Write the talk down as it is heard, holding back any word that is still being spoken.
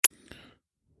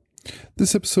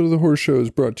This episode of The Horror Show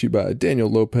is brought to you by Daniel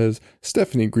Lopez,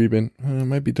 Stephanie Greben,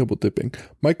 might be double dipping,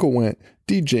 Michael Wendt,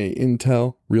 DJ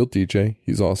Intel, real DJ,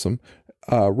 he's awesome,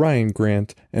 Ryan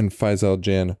Grant, and Faisal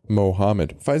Jan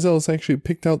Mohammed. Faisal has actually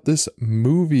picked out this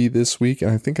movie this week,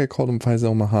 and I think I called him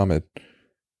Faisal Mohammed,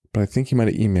 but I think he might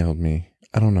have emailed me.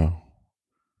 I don't know.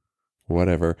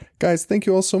 Whatever. Guys, thank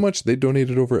you all so much. They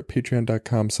donated over at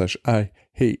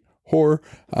patreon.com/IHateHorror.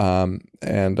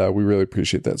 And we really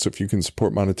appreciate that. So if you can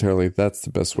support monetarily, that's the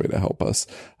best way to help us.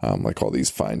 Like all these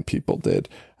fine people did.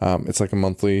 It's like a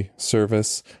monthly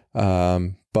service.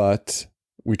 But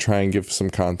we try and give some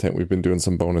content. We've been doing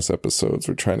some bonus episodes.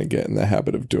 We're trying to get in the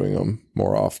habit of doing them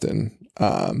more often.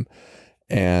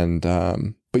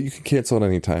 But you can cancel at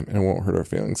any time and it won't hurt our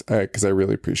feelings. Because I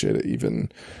really appreciate it. Even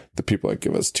the people that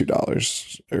give us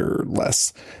 $2 or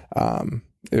less.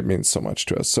 It means so much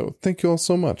to us. So thank you all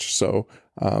so much. So,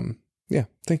 yeah,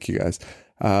 thank you guys.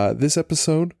 This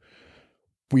episode,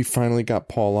 we finally got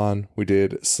Paul on. We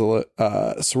did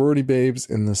Sorority Babes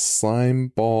in the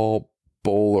Slimeball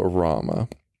Bowl-O-Rama.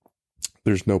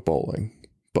 There's no bowling,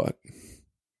 but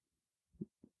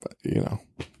you know,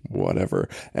 whatever.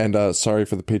 And sorry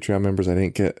for the Patreon members. I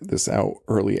didn't get this out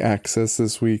early access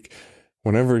this week.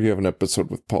 Whenever you have an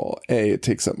episode with Paul, A, it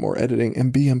takes up more editing,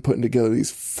 and B, I'm putting together these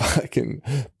fucking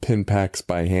pin packs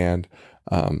by hand.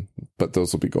 But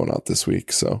those will be going out this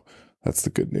week, so that's the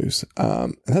good news.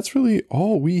 And that's really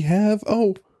all we have.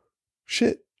 Oh,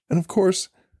 shit. And of course,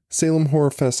 Salem Horror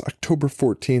Fest, October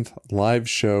 14th, live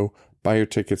show. Buy your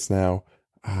tickets now.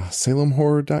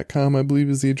 SalemHorror.com, I believe,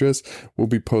 is the address. We'll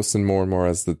be posting more and more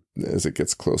as it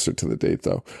gets closer to the date,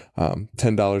 though.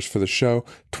 $10 for the show,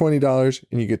 $20,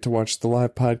 and you get to watch the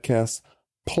live podcast,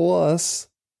 plus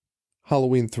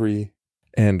Halloween 3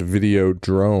 and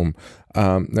Videodrome.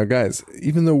 Now, guys,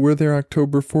 even though we're there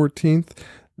October 14th,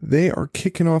 they are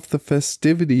kicking off the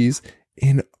festivities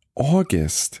in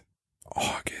August.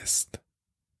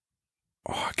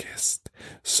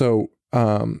 So,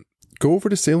 go over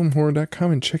to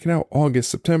salemhorror.com and check it out.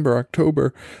 August, September,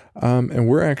 October. And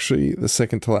we're actually the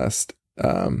second to last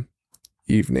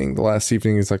evening. The last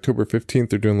evening is October 15th.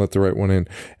 They're doing Let the Right One In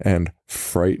and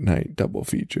Fright Night double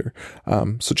feature.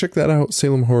 So check that out.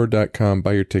 salemhorror.com.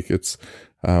 Buy your tickets.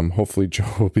 Hopefully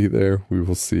Joe will be there. We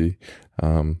will see.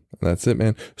 That's it,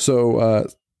 man. So,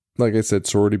 like I said,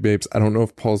 Sorority Babes. I don't know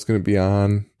if Paul's going to be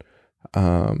on.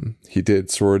 He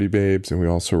did Sorority Babes, and we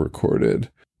also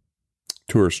recorded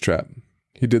Tourist Trap.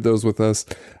 He did those with us.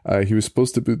 He was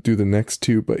supposed to do the next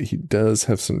two, but he does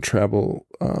have some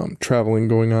traveling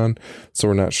going on, so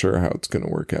we're not sure how it's going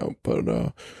to work out,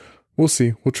 but we'll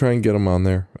see. We'll try and get him on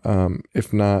there.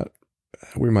 If not,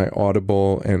 we might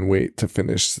audible and wait to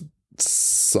finish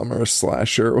Summer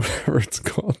Slasher, whatever it's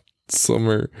called.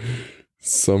 Summer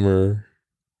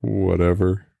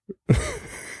whatever.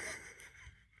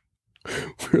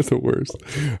 We're the worst.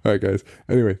 All right, guys.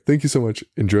 Anyway, thank you so much.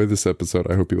 Enjoy this episode.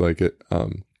 I hope you like it.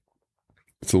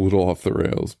 It's a little off the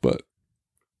rails, but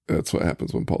that's what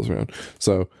happens when Paul's around.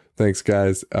 So thanks,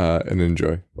 guys, and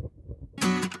enjoy.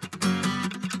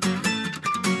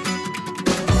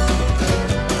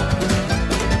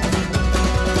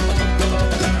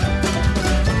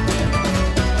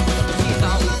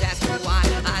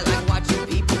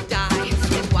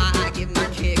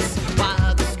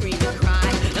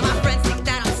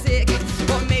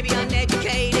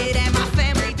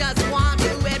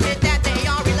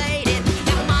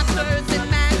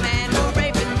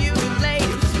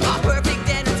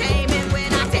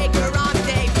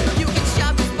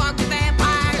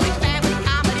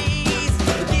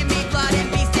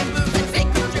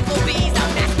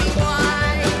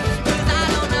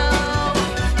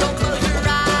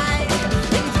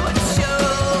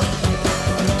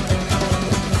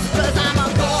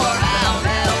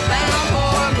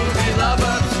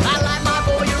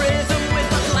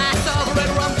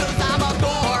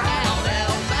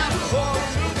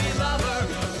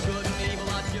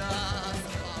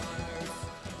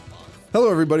 Hello,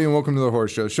 everybody, and welcome to The Horror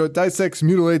Show. Show that dissects,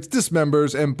 mutilates,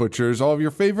 dismembers, and butchers all of your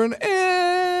favorite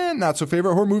and not so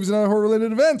favorite horror movies and other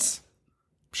horror-related events.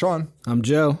 I'm Sean. I'm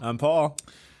Joe. I'm Paul.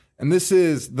 And this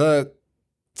is the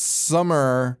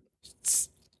summer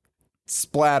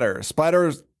splatter.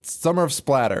 Summer of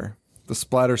splatter. The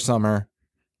splatter summer,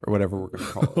 or whatever we're going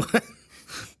to call it.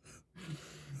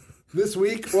 This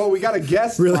week, well, we got a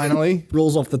guest, really? Finally.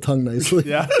 Rolls off the tongue nicely.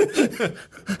 Yeah.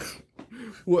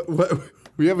 What?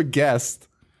 We have a guest.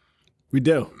 We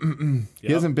do.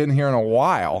 He hasn't been here in a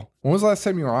while. When was the last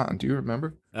time you were on? Do you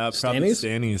remember? Probably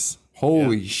Stanny's.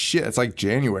 Holy shit. It's like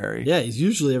January. Yeah, he's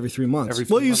usually every 3 months.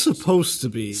 He's supposed to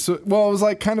be. So, well, it was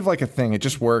like kind of like a thing. It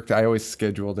just worked. I always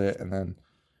scheduled it, and then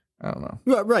I don't know.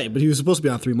 Right, but he was supposed to be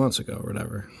on 3 months ago or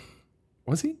whatever.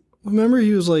 Was he? Remember,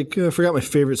 he was like, I forgot my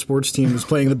favorite sports team was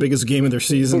playing the biggest game of their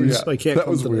season. Yeah. So I can't That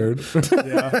was weird.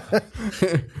 Yeah.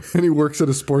 And he works at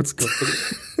a sports company.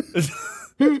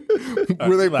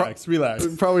 Where they relax.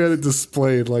 They probably had it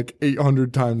displayed like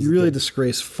 800 times. You really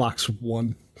disgrace Fox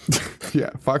 1. Yeah,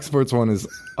 Fox Sports 1 is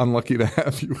unlucky to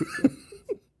have you.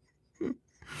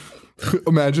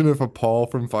 Imagine if a Paul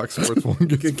from Fox Sports 1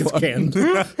 gets canned.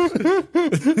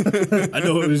 I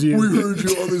know it was you. We heard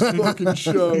you on this fucking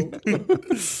show.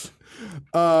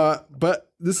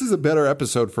 But this is a better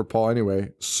episode for Paul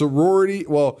anyway. Sorority.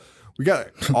 Well, we got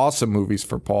awesome movies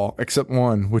for Paul, except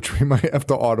one, which we might have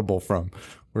to audible from.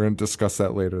 We're going to discuss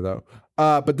that later, though.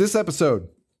 But this episode.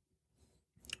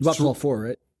 About Paul 4,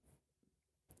 right?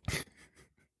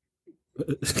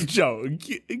 Joe,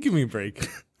 give me a break.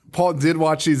 Paul did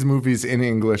watch these movies in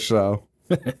English, though,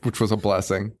 which was a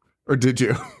blessing. Or did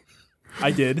you?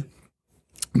 I did.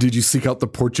 Did you seek out the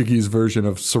Portuguese version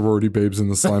of Sorority Babes in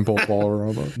the Slimeball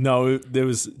Bowl-O-Rama? No, it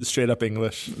was straight up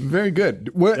English. Very good.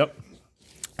 What? Yep.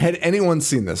 Had anyone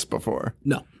seen this before?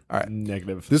 No. All right.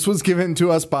 Negative. This was given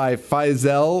to us by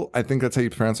Faisal. I think that's how you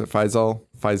pronounce it.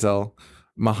 Faisal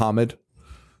Muhammad.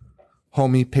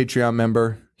 Homie, Patreon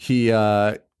member.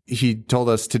 He told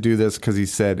us to do this because he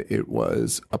said it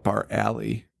was up our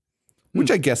alley, which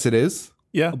I guess it is.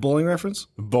 Yeah. A bowling reference?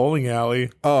 Bowling alley.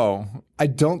 Oh, I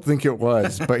don't think it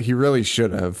was, but he really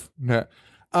should have.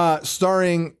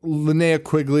 Starring Linnea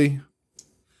Quigley.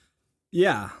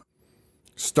 Yeah.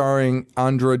 Starring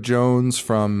Andra Jones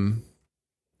from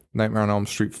Nightmare on Elm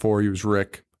Street 4. He was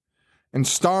Rick. And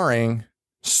starring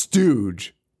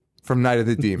Stooge from Night of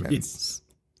the Demons. Yes.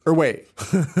 Or wait,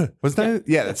 was that it?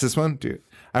 Yeah, that's this one? Dude,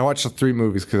 I watched the 3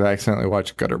 movies because I accidentally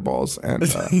watched Gutter Balls. And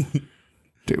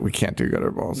dude, we can't do Gutter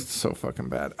Balls. It's so fucking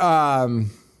bad.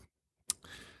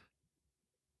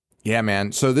 Yeah,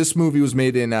 man. So this movie was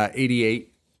made in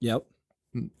 88. Yep.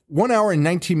 1 hour and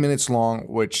 19 minutes long,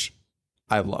 which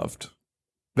I loved.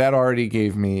 That already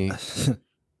gave me...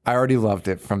 I already loved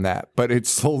it from that, but it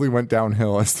slowly went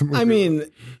downhill as the movie. I mean,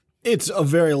 it's a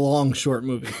very long, short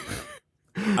movie.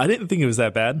 I didn't think it was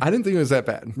that bad. I didn't think it was that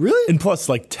bad. Really? And plus,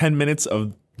 like 10 minutes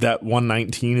of that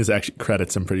 119 is actually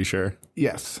credits, I'm pretty sure.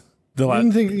 Yes. The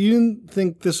You didn't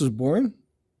think this was boring?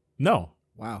 No.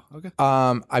 Wow. Okay.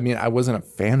 I mean, I wasn't a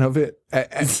fan of it.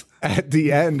 At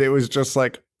the end, it was just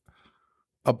like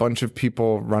a bunch of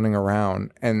people running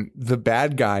around, and the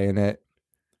bad guy in it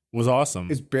Was awesome.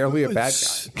 is barely a bad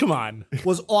guy. Come on.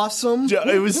 Was awesome.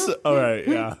 It was all right.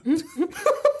 Yeah.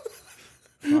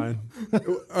 Fine.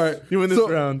 All right. You win this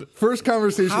round. First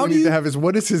conversation we need to have is,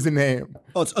 what is his name?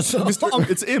 Oh, it's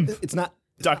It's Imp. It's not.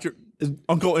 Dr.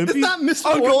 Uncle Impy? It's not Mr.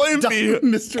 Uncle Impy.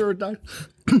 Mr. or Dr.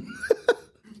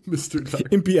 Mr.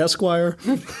 Impy Esquire.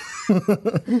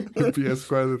 Lippy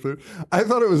Esquire the Third. I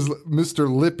thought it was Mr.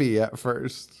 Lippy at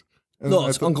first. And No, then I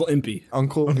it's thought- Uncle Impy.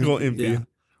 Uncle Impy. Yeah.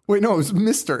 Wait, no, it was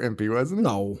Mr. Impy, wasn't it?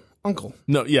 No, Uncle.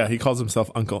 No, yeah, he calls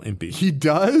himself Uncle Impy. He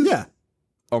does? Yeah.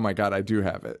 Oh my God, I do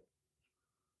have it.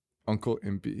 Uncle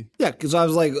Impy. Yeah, because I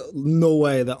was like, no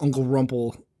way that Uncle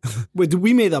Rumple. Wait,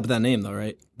 we made up that name though,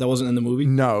 right? That wasn't in the movie.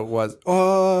 No, it was.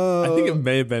 Oh. I think it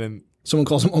may have been in. Someone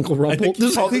calls him Uncle Rumple. I think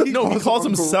he calls, he no, he calls calls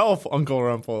him Uncle- himself Uncle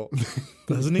Rumple,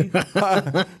 doesn't he?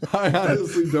 I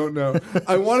honestly don't know.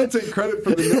 I want to take credit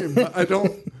for the name, but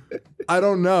I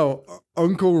don't know.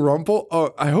 Uncle Rumple?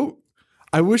 Oh,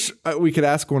 I wish we could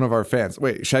ask one of our fans.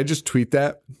 Wait, should I just tweet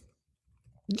that?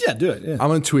 Yeah, do it. Yeah. I'm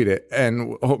going to tweet it,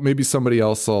 and hope maybe somebody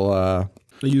else will... I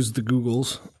used the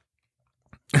Googles.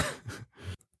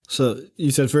 So you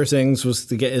said first things was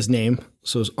to get his name.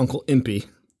 So it was Uncle Impy.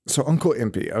 So Uncle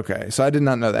Impy, okay. So I did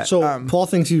not know that. So Paul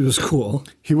thinks he was cool.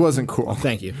 He wasn't cool.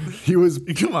 Thank you. He was,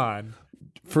 Come on.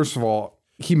 first of all,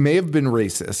 he may have been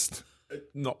racist.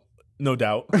 No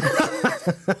doubt.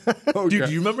 Okay. Dude,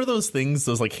 do you remember those things,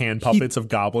 those like hand puppets of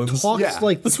goblins? Talks Yeah.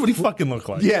 like That's what he fucking looked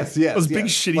like. Yes. Those big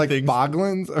shitty like things.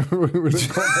 boglins? Or what were they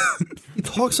called? he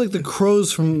talks like the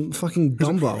crows from fucking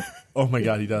Dumbo. Oh my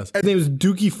God, he does. His name is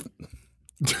Dookie.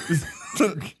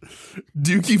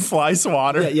 Dookie Fly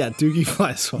Swatter. Yeah, Dookie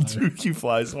Flyswatter. Dookie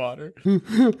Fly Swatter.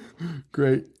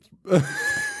 Great.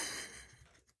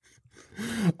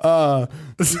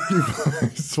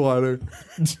 Swatter.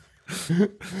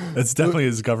 That's definitely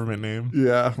his government name.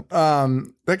 Yeah.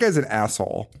 That guy's an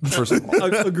asshole, first of all.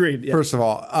 Agreed. Yeah. First of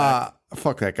all,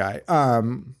 fuck that guy.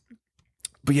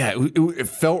 But yeah, it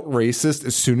felt racist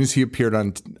as soon as he appeared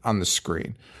on the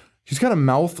screen. He's got a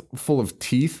mouth full of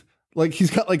teeth. Like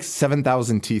he's got like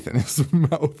 7,000 teeth in his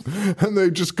mouth, and they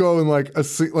just go in like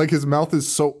his mouth is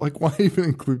so like, why even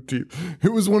include teeth?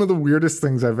 It was one of the weirdest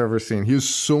things I've ever seen. He has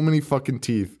so many fucking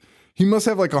teeth. He must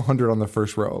have like 100 on the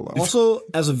first row alone. Also,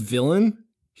 as a villain,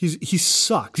 he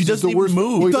sucks. He doesn't even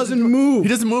move. He doesn't move. He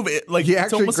doesn't move. Like He it's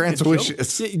actually almost grants like a joke.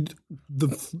 wishes.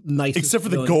 The nicest Except for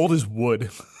the villain. gold is wood.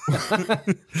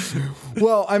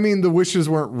 Well, I mean, the wishes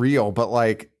weren't real, but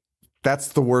like that's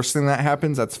the worst thing that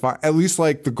happens. That's fine. At least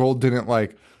like the gold didn't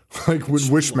like with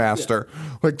Wishmaster,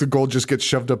 like the gold just gets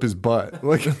shoved up his butt.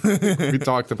 Like we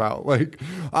talked about. Like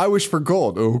I wish for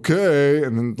gold, okay,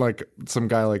 and then like some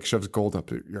guy like shoves gold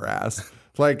up your ass.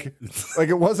 Like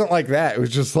it wasn't like that. It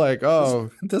was just like, oh,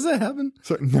 Does that happen?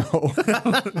 so, no.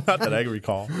 Not that I can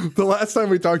recall. The last time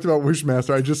we talked about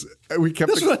Wishmaster, we kept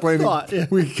That's what I explaining. thought, yeah.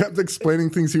 We kept explaining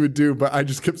things he would do, but I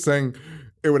just kept saying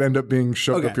it would end up being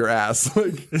shoved up your ass.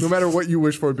 Like no matter what you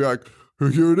wish for, it'd be like,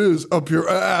 here it is, up your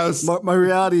ass. My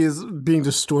reality is being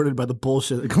distorted by the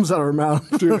bullshit that comes out of our mouth.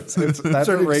 Dude, that's a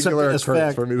Starting to accept regular it as occurrence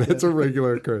fact. for me. That's a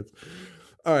regular occurrence.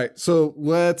 All right, so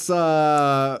let's.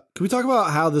 Can we talk about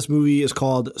how this movie is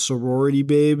called Sorority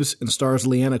Babes and stars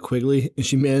Leanna Quigley, and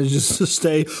she manages to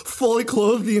stay fully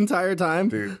clothed the entire time?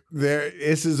 Dude,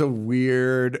 this is a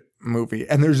weird movie,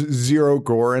 and there's zero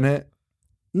gore in it.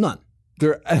 None.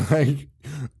 There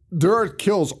are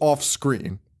kills off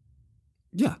screen.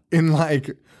 Yeah.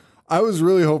 I was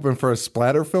really hoping for a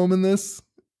splatter film in this,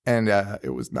 and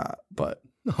it was not. But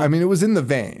I mean, it was in the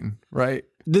vein, right?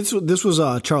 This was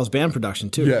a Charles Band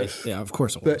production too. Yes. Right? Yeah, of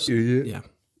course it That was. idiot. Yeah.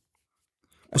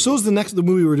 Well, so is the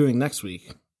movie we're doing next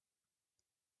week.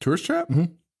 Tourist Trap?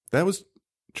 Mhm. That was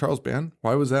Charles Band.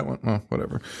 Why was that one? Oh,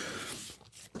 whatever.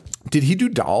 Did he do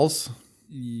Dolls?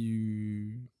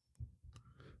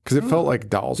 Because it felt like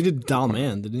Dolls. He did Doll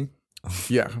Man, didn't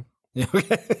Yeah, he? Yeah.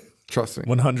 Okay. trust me.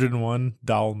 101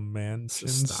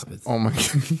 Dalmatians. Stop it. Oh my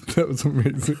god, that was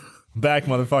amazing, Back,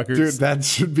 motherfuckers. dude. That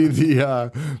should be the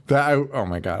oh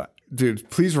my god, dude.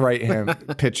 Please write him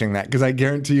pitching that because I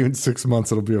guarantee you in 6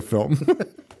 months it'll be a film.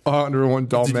 101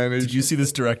 doll managed. Did you see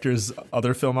this director's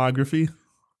other filmography?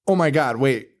 Oh my god,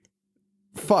 wait,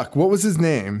 fuck. What was his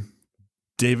name?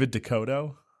 David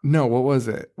Dakota? No, what was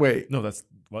it? Wait, No, that's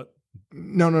what?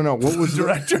 no. What was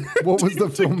Director. What was the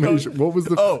David Dakota. filmation? What was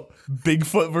the? Oh,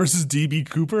 Bigfoot versus DB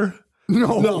Cooper?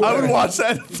 No, I would way. watch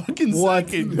that in a fucking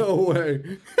second. No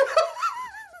way.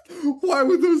 Why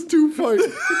would those two fight?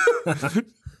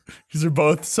 Because they're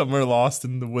both somewhere lost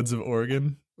in the woods of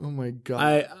Oregon. Oh my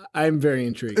god. I'm very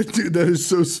intrigued. Dude, that is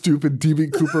so stupid.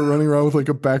 DB Cooper running around with like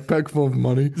a backpack full of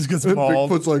money. Just gets and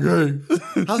mauled. Bigfoot's like,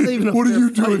 hey, How's that even a what are fair you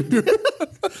fight? doing here?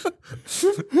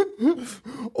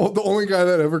 Oh, the only guy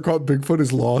that ever caught Bigfoot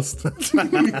is lost.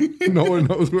 No one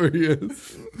knows where he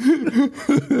is.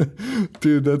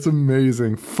 Dude, that's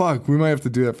amazing. Fuck, we might have to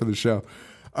do that for the show.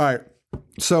 All right.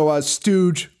 So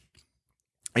Stooge,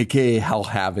 aka Hal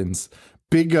Havens,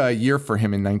 big year for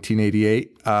him in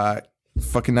 1988.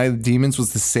 Fucking Night of the Demons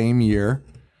was the same year,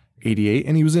 88,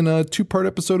 and he was in a 2-part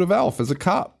episode of Alf as a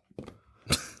cop.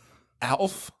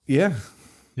 Alf? Yeah.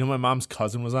 You know my mom's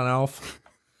cousin was on Alf?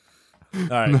 All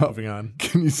right, moving on.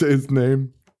 Can you say his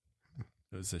name?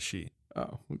 It was a she.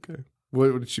 Oh, okay.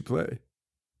 What did she play?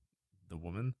 The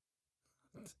woman?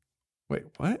 Wait,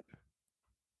 what?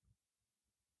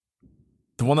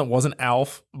 The one that wasn't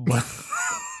Alf, but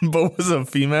was a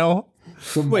female?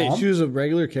 The Wait, mom? she was a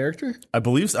regular character? I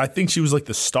believe so. I think she was like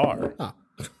the star. Oh.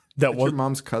 That Your was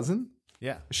mom's cousin?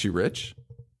 yeah. Is she rich?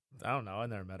 I don't know. I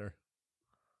never met her.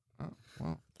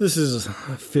 This is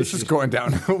This fishy. is going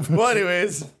downhill. Well,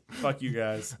 anyways, fuck you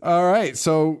guys. All right,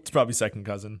 so It's probably second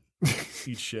cousin.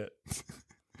 Eat shit.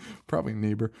 probably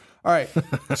neighbor. All right,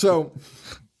 so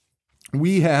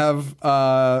we have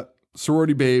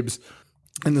sorority babes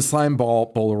and the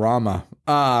Slimeball Bowl-O-Rama.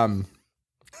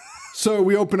 So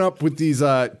we open up with these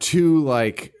two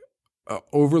like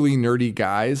overly nerdy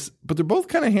guys, but they're both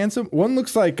kind of handsome. One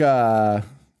looks like that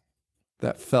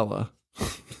fella,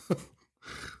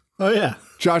 Oh, yeah.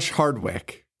 Josh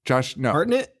Hardwick.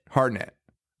 Hartnett? Hartnett.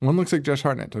 One looks like Josh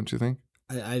Hartnett, don't you think?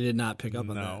 I did not pick up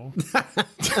on No.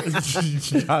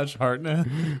 Josh Hartnett.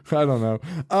 I don't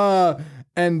know.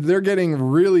 And they're getting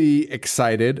really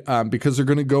excited because they're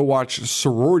going to go watch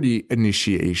sorority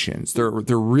initiations. They're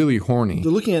really horny. that.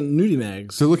 They're looking at nudie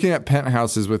mags. They're looking at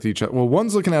penthouses with each other. Well,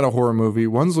 one's looking at a horror movie,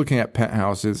 one's looking at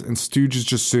penthouses, and Stooge is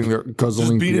just sitting there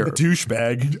guzzling Being beer. a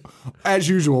douchebag. As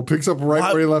usual, picks up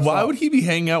right where he left Why off. would he be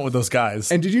hanging out with those guys?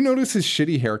 And did you notice his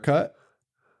shitty haircut?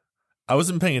 I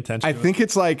wasn't paying attention. I think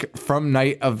it's like from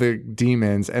Night of the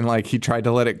Demons, and like he tried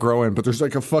to let it grow in, but there's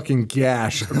like a fucking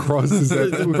gash across his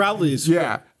head. Probably is.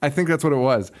 Yeah, I think that's what it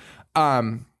was.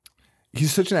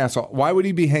 He's such an asshole. Why would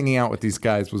he be hanging out with these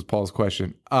guys was Paul's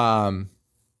question.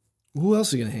 Who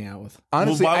else are you gonna hang out with?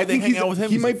 Honestly, Well, why I would they think hang out with him?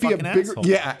 he He's a might be a fucking bigger. asshole.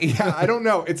 Yeah. I don't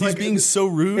know. It's He's like being so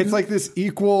rude. It's like this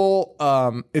equal.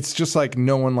 It's just like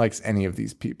no one likes any of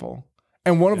these people,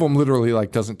 and one of them literally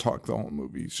like doesn't talk the whole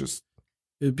movie. It's just.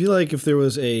 It'd be like if there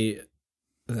was a.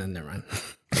 Never mind.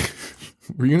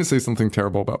 Were you gonna say something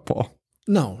terrible about Paul?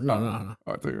 No. Oh,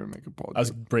 I thought you were gonna make a Paul. I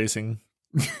was bracing.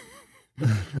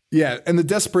 Yeah, and the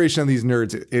desperation of these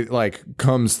nerds, it like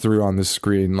comes through on the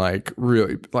screen, like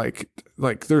really, like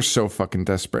they're so fucking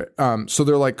desperate. So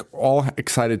they're like all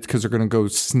excited because they're gonna go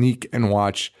sneak and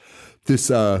watch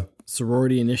this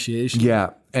Sorority initiation.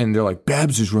 Yeah, and they're like,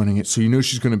 Babs is running it, so you know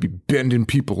she's gonna be bending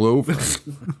people over.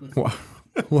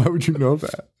 Why would you know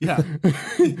that? Yeah.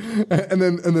 and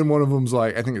then one of them's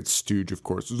like, I think it's Stooge, of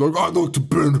course. He's like, I'd like to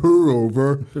bend her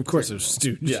over. Of course, there's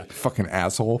Stooge. Yeah. Fucking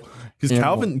asshole. Because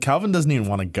Calvin doesn't even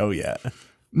want to go yet.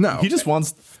 No, He just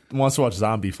wants to watch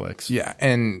zombie flicks. yeah,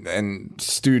 and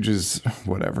Stooge is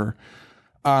whatever.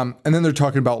 And then they're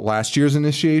talking about last year's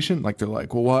initiation. Like they're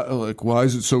like, well, why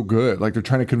is it so good? Like they're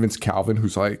trying to convince Calvin,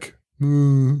 who's like, I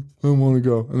don't want to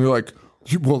go. And they're like,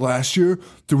 well, last year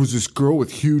there was this girl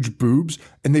with huge boobs,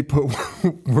 and they put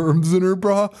worms in her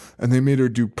bra, and they made her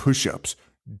do push-ups,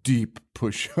 deep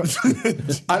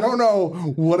push-ups. I don't know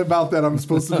what about that I'm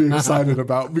supposed to be excited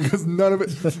about because none of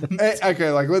it. Okay,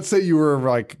 like let's say you were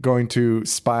like going to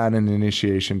spy on an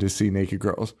initiation to see naked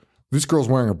girls. This girl's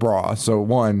wearing a bra, so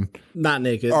one, Not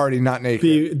naked. already not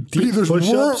naked. Deep There's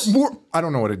push-ups? more. I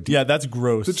don't know what a deep. Yeah, that's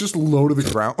gross. It's just low to the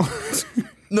ground.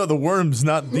 No, the worms,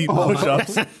 not deep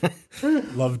push-ups.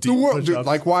 Love deep Dude, push-ups.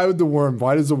 like, why does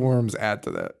the worms add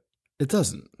to that? It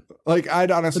doesn't. Like,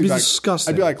 I'd honestly That'd be be like,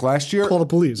 disgusting. I'd be like, last year, Call the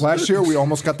police. Last year, we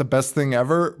almost got the best thing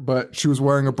ever, but she was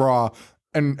wearing a bra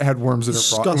and had worms in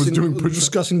her bra and was doing push-ups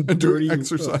disgusting, and doing dirty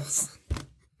exercise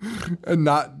and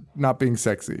not being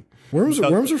sexy. Worms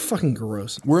are fucking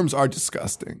gross. Worms are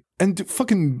disgusting and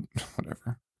fucking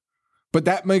whatever. But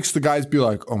that makes the guys be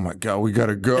like, oh my God, we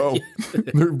gotta go.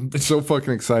 They're so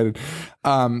fucking excited.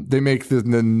 They make this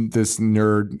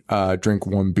nerd drink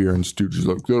one beer and Stooge is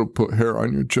like, that'll put hair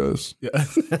on your chest. Yeah.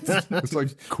 It's like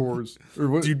Coors. Or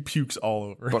what? Dude pukes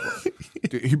all over.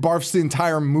 Dude, he barfs the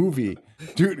entire movie.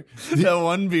 Dude, That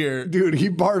one beer. Dude, he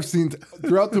barfs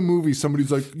throughout the movie.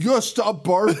 Somebody's like, "Yeah, stop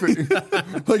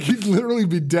barfing!" Like he'd literally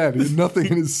be dead. He had nothing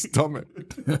in his stomach.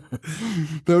 That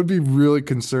would be really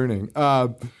concerning.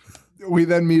 We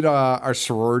then meet our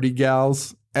sorority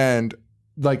gals, and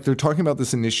like they're talking about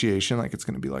this initiation, like it's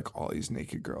going to be like all these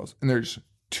naked girls, and there's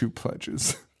 2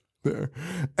 pledges there,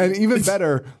 and even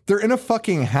better, they're in a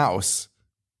fucking house.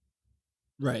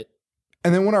 Right.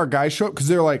 And then when our guys show up, because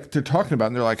they're talking about it,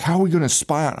 and they're like, how are we going to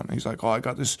spy on him? And he's like, oh, I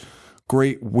got this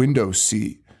great window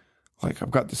seat. Like,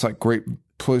 I've got this like great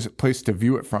place to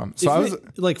view it from. So Isn't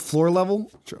it, like floor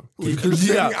level? They're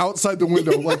standing outside the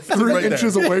window, like 3 Right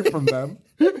inches away from them.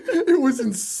 It was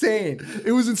insane.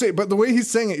 But the way he's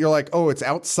saying it, you're like, oh, it's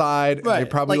outside. And they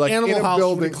probably like Animal in a House when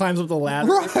building. he climbs up the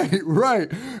ladder.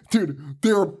 Right. Dude,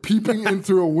 they're peeping in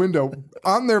through a window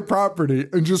on their property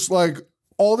and just like,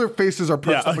 all their faces are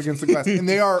pressed up against the glass, and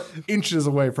they are inches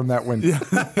away from that window.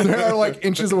 They are like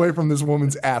inches away from this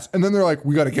woman's ass. And then they're like,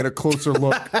 we got to get a closer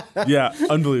look. Yeah,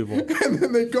 unbelievable. And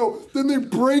then they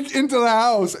break into the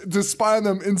house to spy on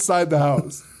them inside the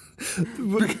house.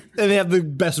 And they have the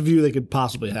best view they could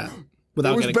possibly have.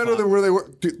 Without It was getting better caught. than where they were.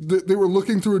 They were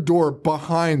looking through a door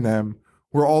behind them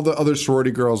where all the other sorority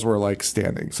girls were like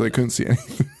standing, so they couldn't see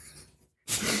anything.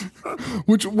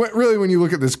 Which really, when you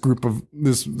look at this group of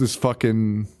this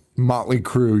fucking motley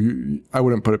crew, I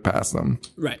wouldn't put it past them.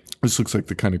 Right. This looks like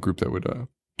the kind of group that would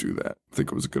do that. I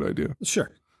think it was a good idea. Sure.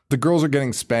 The girls are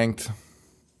getting spanked.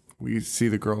 We see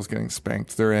the girls getting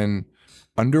spanked. They're in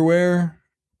underwear.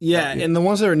 Yeah, and the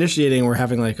ones that are initiating were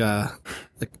having like a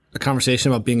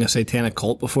conversation about being a satanic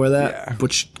cult before that,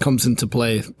 which comes into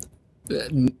play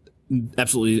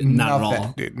absolutely not at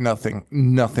all. Dude,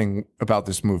 nothing about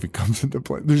this movie comes into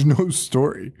play. There's no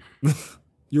story.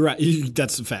 You're right.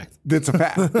 That's a fact. That's a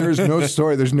fact. There's no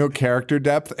story. There's no character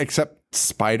depth except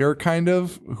Spider, kind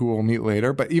of, who we'll meet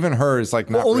later. But even her is like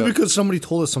not Only really. because somebody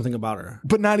told us something about her.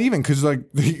 But not even because like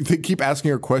they keep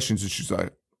asking her questions and she's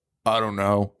like, I don't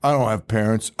know. I don't have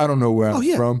parents. I don't know where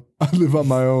I'm from. I live on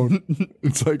my own.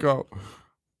 It's like, oh.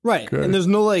 Right. Okay. And there's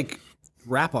no like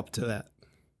wrap up to that.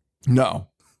 No.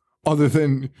 Other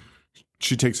than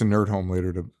she takes a nerd home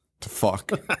later to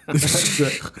fuck.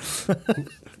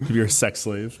 You're a sex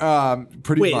slave.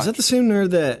 Pretty Wait, much. is that the same nerd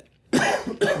that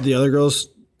the other girl's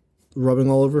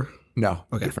rubbing all over? No.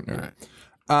 Okay. Different nerd.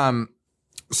 All right.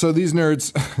 So these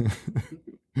nerds,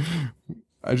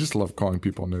 I just love calling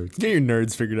people nerds. Get your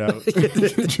nerds figured out.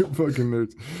 Get your fucking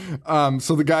nerds.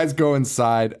 So the guys go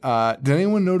inside. Did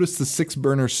anyone notice the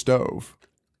 6-burner stove?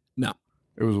 No.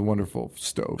 It was a wonderful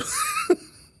stove.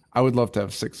 I would love to have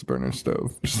a 6-burner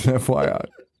stove. Just an FYI.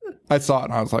 I saw it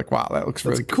and I was like, wow, that looks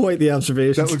really Quite the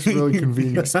observation. That looks really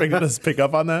convenient. Expecting us to pick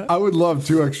up on that? I would love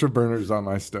 2 extra burners on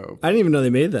my stove. I didn't even know they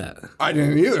made that. I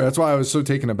didn't either. That's why I was so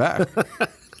taken aback.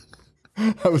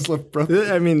 I was left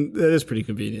breathless. I mean, that is pretty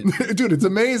convenient. Dude, it's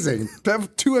amazing to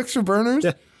have 2 extra burners.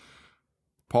 Yeah.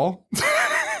 Paul?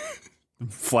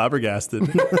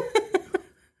 Flabbergasted.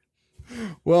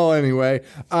 Well, anyway,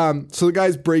 so the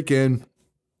guys break in.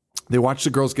 They watch the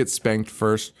girls get spanked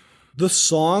first. The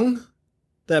song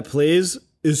that plays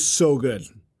is so good.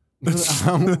 You know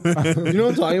what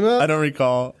I'm talking about? I don't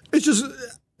recall. It's just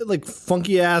like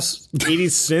funky ass 80s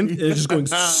synth, and it's just going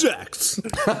sex.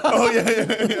 Oh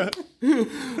yeah.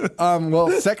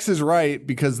 Well, sex is right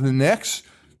because the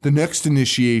next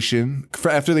initiation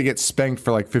after they get spanked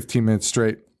for like 15 minutes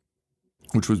straight,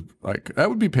 which was like that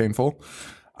would be painful,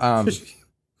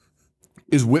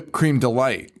 is whipped cream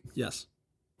delight. Yes.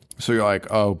 So you're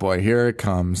like, oh boy, here it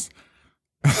comes.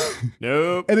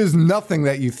 Nope. It is nothing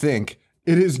that you think.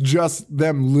 It is just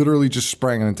them literally just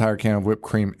spraying an entire can of whipped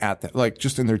cream at that, like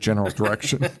just in their general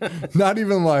direction. Not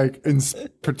even like in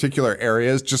particular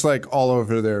areas, just like all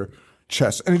over their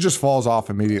chest. And it just falls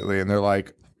off immediately. And they're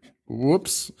like,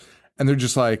 whoops. And they're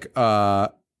just like,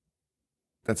 that's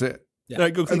it. Yeah.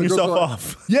 Go clean yourself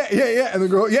off. Yeah. And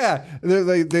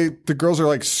the girls are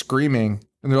like screaming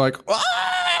and they're like,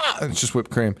 ah! And it's just whipped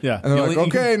cream. Yeah. And they're like,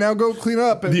 okay, now go clean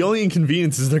up. And the only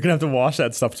inconvenience is they're going to have to wash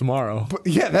that stuff tomorrow. But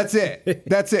yeah, that's it.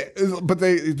 That's it. But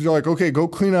they're like, okay, go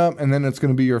clean up. And then it's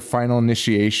going to be your final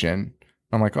initiation.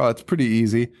 I'm like, oh, that's pretty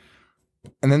easy.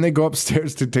 And then they go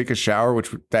upstairs to take a shower,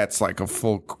 which that's like a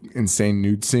full insane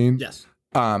nude scene. Yes.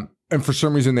 And for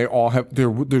some reason, they all have,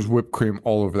 there's whipped cream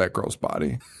all over that girl's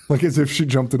body. Like as if she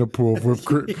jumped in a pool of whipped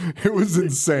cream. It was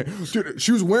insane. Dude,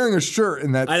 she was wearing a shirt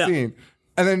in that scene.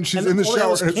 And then she's in the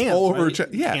shower and it's all over her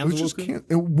chest. Yeah, it was just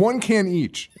one can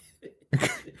each.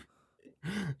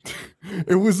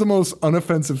 It was the most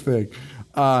unoffensive thing.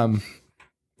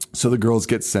 So the girls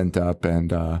get sent up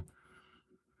and,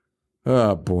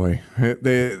 oh boy,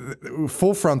 they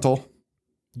full frontal.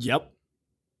 Yep.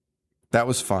 That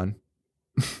was fun.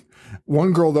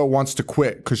 One girl though wants to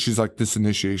quit because she's like, this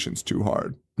initiation's too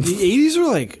hard. The 80s were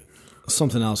like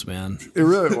something else, man. It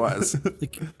really was.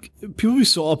 Like people be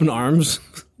so up in arms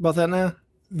about that now.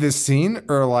 This scene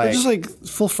or like They're just like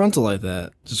full frontal like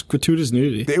that, just gratuitous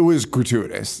nudity. It was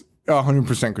gratuitous,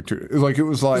 100% gratuitous. Like it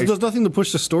was like there's nothing to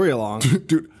push the story along.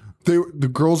 Dude, the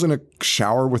girls in a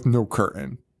shower with no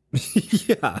curtain.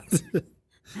 Yeah.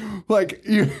 Like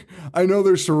I know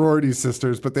they're sorority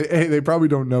sisters, but they probably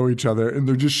don't know each other, and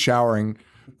they're just showering.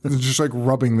 They're just like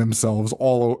rubbing themselves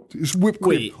all over. Just whipped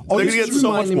cream. They're gonna get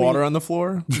so much water on the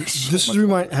floor. This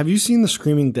is have you seen The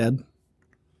Screaming Dead?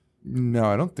 No,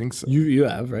 I don't think so. You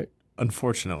have, right?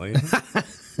 Unfortunately.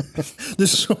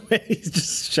 There's so many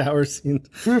just shower scenes.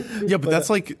 Yeah, but that's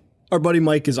like our buddy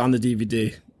Mike is on the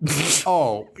DVD.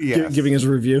 Oh, yeah. Giving his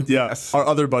review. Yeah. Yes. Our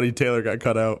other buddy Taylor got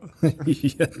cut out.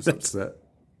 Yes. That's it.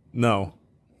 No.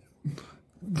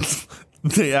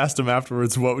 They asked him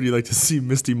afterwards, what would you like to see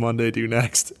Misty Monday do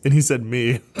next? And he said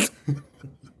me.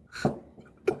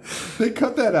 They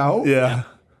cut that out? Yeah.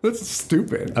 That's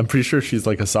stupid. I'm pretty sure she's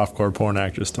like a softcore porn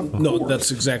actress. Too. No, that's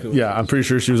exactly what Yeah, I'm pretty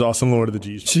sure she was also in Lord of the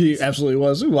G's. she absolutely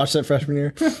was. We watched that freshman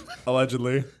year.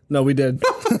 Allegedly. No, we did.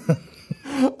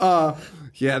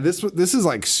 Yeah, this is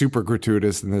like super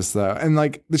gratuitous in this though. And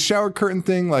like the shower curtain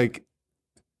thing, like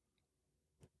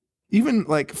even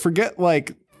like forget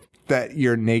like that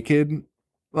you're naked,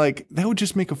 like that would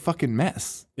just make a fucking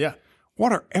mess. Yeah.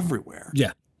 Water everywhere.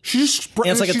 Yeah. She just And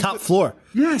it's like a top floor.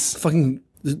 Yes. Fucking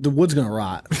the wood's gonna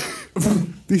rot.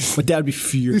 These My dad would be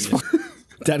furious.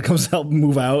 Dad comes out,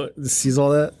 move out, sees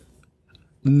all that.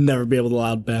 Never be able to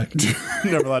allow it back.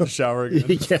 Never allowed to shower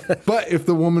again. Yeah. But if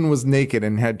the woman was naked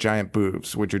and had giant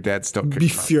boobs, would your dad still kick Be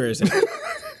her out? furious.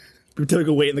 We take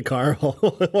a wait in the car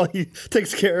while he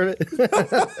takes care of it.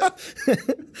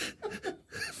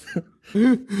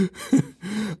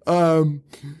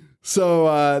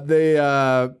 So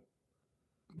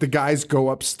the guys go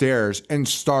upstairs and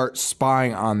start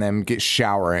spying on them, get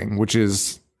showering, which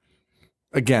is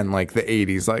again like the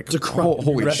 80s. Like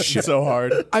holy Rest shit. so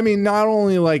hard. I mean, not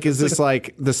only like is this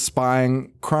like the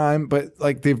spying crime, but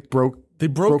like they broke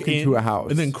into a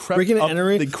house and then crept Breaking and up,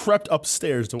 entering? They crept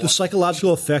upstairs to The watch.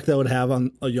 psychological effect that would have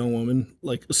on a young woman,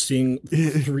 like seeing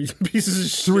 3 pieces of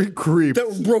shit three creeps.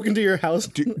 that broke into your house.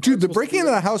 Dude, the breaking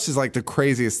into the house is like the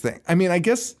craziest thing. I mean, I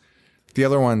guess the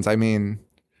other ones, I mean,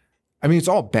 I mean, it's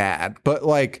all bad, but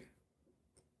like,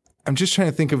 I'm just trying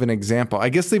to think of an example. I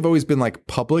guess they've always been like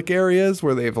public areas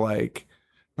where they've like,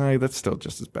 no, that's still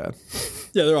just as bad.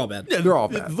 Yeah, they're all bad. Yeah, They're all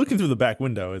bad. Looking through the back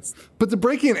window, it's But the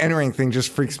breaking and entering thing just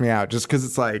freaks me out just because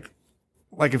it's like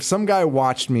if some guy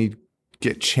watched me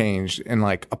get changed in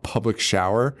like a public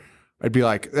shower, I'd be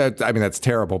like, I mean, that's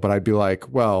terrible, but I'd be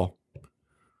like, well,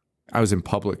 I was in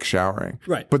public showering.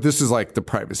 Right. But this is like the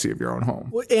privacy of your own home.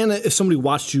 Well, and if somebody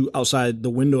watched you outside the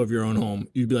window of your own home,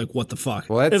 you'd be like, what the fuck?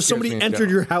 Well, that if scares somebody me in entered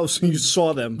general. your house and you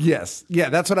saw them, Yes. Yeah,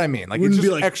 that's what I mean. Like, wouldn't it's be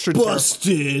just like, extra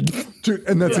busted. Dude,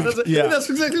 and that's, That's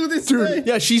exactly what they say.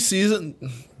 yeah. She sees it.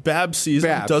 Babs sees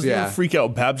it. Doesn't yeah. even freak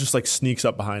out. Babs just like sneaks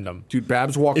up behind him. dude,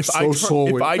 Babs walks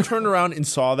slowly If I turned around and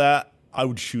saw that, I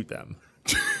would shoot them.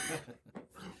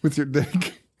 with your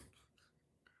dick.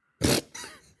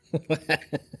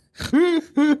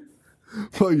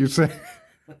 Well, you're saying,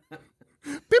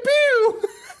 pew pew.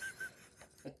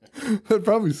 That'd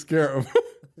probably scare him.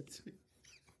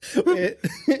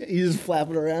 He's just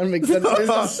flapping around, making that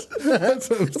noises. That's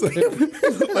what I'm saying.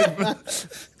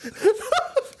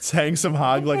 Let's hang some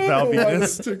hog like Val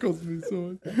Venus. That tickles me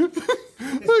so much.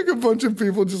 Like a bunch of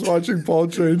people just watching Paul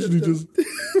change, and he just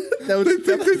they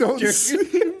think they don't see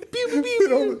him.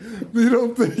 You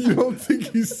don't think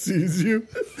he sees you,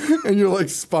 and you're like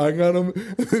spying on him,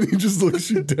 and then he just looks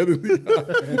you dead in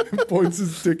the eye and points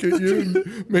his dick at you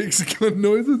and makes gun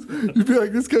noises. You'd be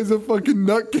like, this guy's a fucking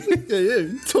nutcase.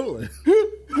 Yeah, totally.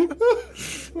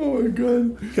 Oh my god.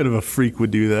 What kind of a freak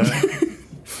would do that?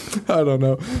 I don't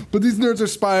know. But these nerds are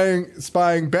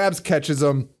spying. Babs catches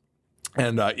them.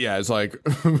 And it's like,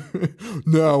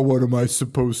 now what am I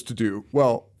supposed to do?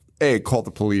 Well, A, call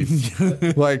the police.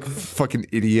 Like, fucking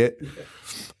idiot.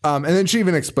 And then she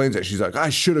even explains it. She's like, I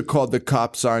should have called the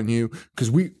cops on you.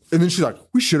 And then she's like,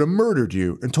 we should have murdered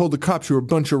you and told the cops you were a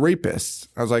bunch of rapists.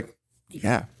 I was like,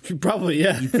 yeah. Probably,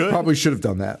 yeah. You could. Probably should have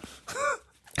done that.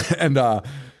 And,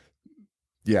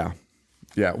 yeah.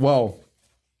 Well,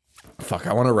 fuck,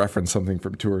 I want to reference something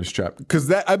from Tourist Trap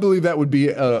because I believe that would be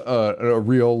a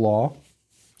real law.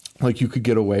 Like you could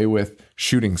get away with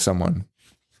shooting someone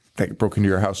that broke into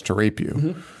your house to rape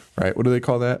you, right? What do they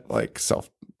call that? Like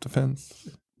self-defense?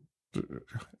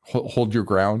 Hold your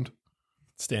ground?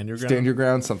 Stand your ground. Stand your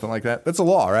ground, something like that. That's a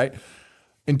law, right?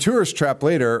 In Tourist Trap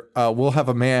later, we'll have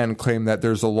a man claim that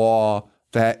there's a law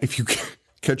that if you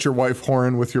catch your wife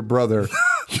whoring with your brother,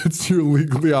 you're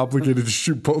legally obligated to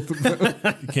shoot both of them.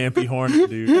 You can't be horny,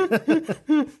 dude.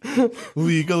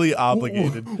 Legally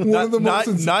obligated.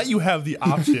 Not you have the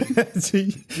option.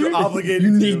 You're obligated.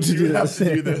 You need to do You have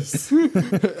to do this.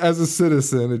 As a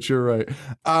citizen, it's your right.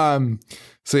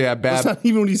 So yeah, That's not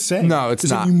even what he's saying. No, it's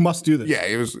He's not. saying you must do this. Yeah,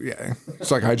 it was. Yeah,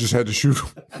 it's like I just had to shoot him.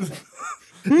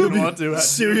 You don't want to.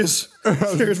 Serious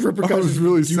repercussions. I was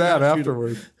really Do sad not shoot him.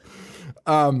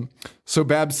 afterward. So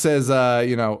Babs says, I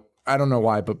don't know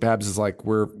why, but Babs is like,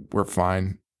 we're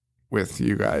fine with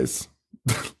you guys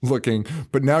looking,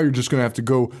 but now you're just gonna have to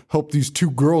go help these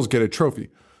two girls get a trophy.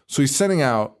 So she's sending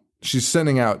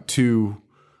out two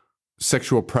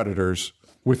sexual predators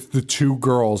with the two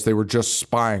girls they were just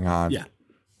spying on. Yeah.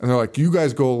 And they're like, you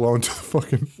guys go alone to the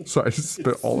fucking... Sorry, I just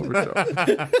spit all over Joe.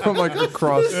 I'm like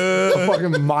across a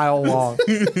fucking mile long.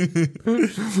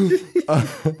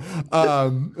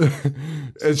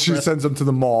 And she sends them to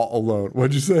the mall alone.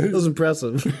 What'd you say? That was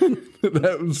impressive.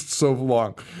 That was so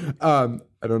long. I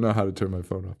don't know how to turn my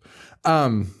phone off.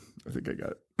 I think I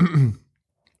got it.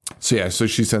 So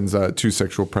she sends two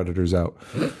sexual predators out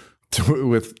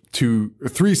with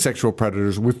three sexual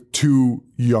predators with two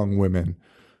young women.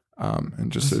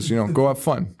 And just says, go have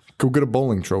fun. Go get a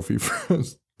bowling trophy for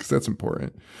us, because that's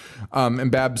important.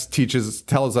 And Babs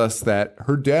tells us that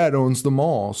her dad owns the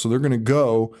mall, so they're going to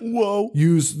go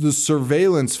use the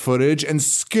surveillance footage and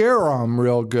scare them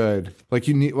real good. Why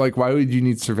would you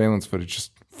need surveillance footage?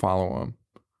 Just follow them.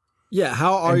 Yeah,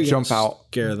 how are you jump gonna out?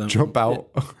 Scare them. Jump out.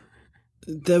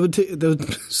 That would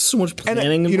take so much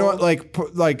planning. And you know what?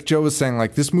 involved. Like Joe was saying,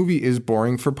 like this movie is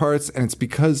boring for parts, and it's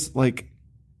because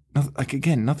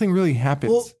again, nothing really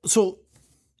happens. Well, so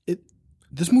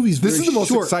this movie's This very is the most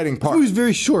short. exciting part. This movie's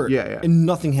very short. Yeah. And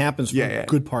nothing happens for Yeah. a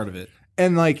good part of it.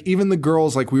 And even the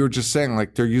girls, like we were just saying,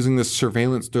 like they're using this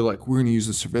surveillance. They're like, we're going to use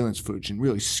the surveillance footage and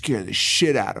really scare the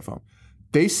shit out of them.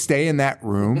 They stay in that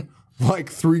room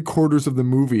like 3/4 of the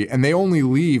movie, and they only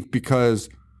leave because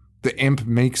the imp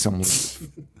makes them leave.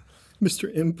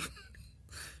 Mr. Imp.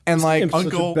 And Imp's such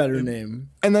Uncle a better Imp. name.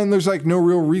 and then there's no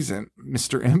real reason,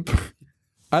 Mr. Imp.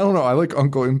 I don't know. I like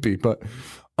Uncle Impy, but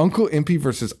Uncle Impy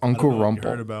versus Uncle You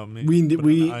Rumple. heard about me.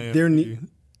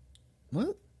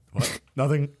 What? What?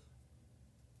 Nothing.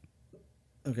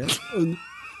 Okay.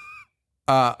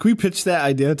 Can we pitch that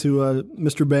idea to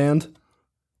Mr. Band?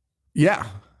 Yeah.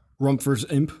 Rump versus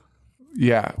Imp?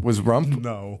 Yeah. Was Rump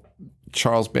No.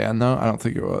 Charles Band, though? I don't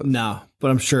think it was. No,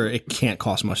 but I'm sure it can't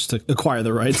cost much to acquire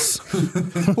the rights.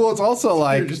 Well, it's also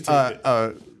like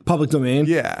Public domain?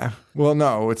 yeah. Well,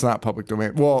 no, it's not public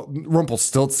domain. Well,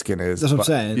 Rumpelstiltskin is. That's what I'm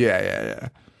saying. Yeah.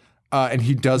 And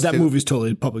he does That movie's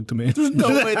totally public domain. There's no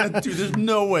way that, dude, there's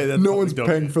no way that no one's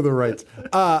paying for the rights.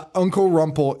 Uncle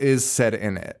Rumpel is said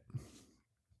in it.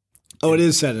 Oh, it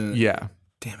is set in it. Yeah.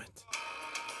 Damn it.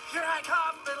 Here I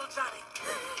come, little Johnny.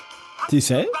 Did he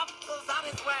say it? Rumpel's on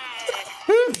his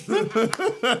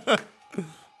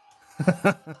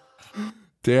way.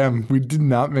 Damn, we did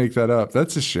not make that up.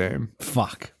 That's a shame.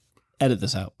 Fuck. Edit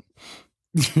this out.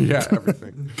 Yeah,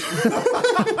 everything.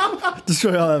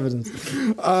 Destroy all evidence.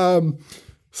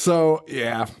 So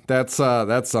yeah, that's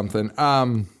something.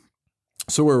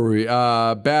 So where were we?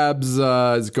 Babs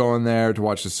is going there to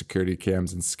watch the security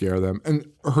cams and scare them.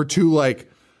 And her two like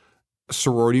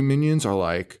sorority minions are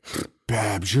like,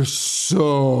 Babs, you're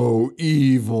so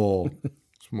evil.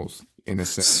 It's the most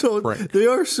innocent. So prank. they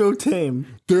are so tame.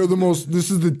 They're the most. This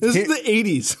is the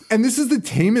 80s. and this is the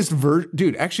tamest version.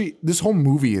 Dude, actually, this whole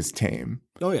movie is tame.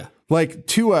 Oh yeah. Like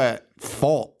to a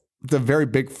fault, the very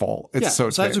big fault. It's so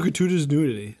besides the tame. gratuitous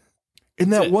nudity.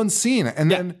 In that one scene,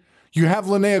 and then you have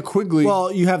Linnea Quigley.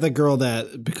 Well, you have the girl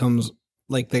that becomes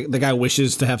like the guy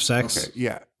wishes to have sex. Okay,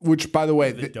 yeah. Which, by the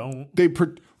way, They don't.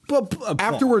 But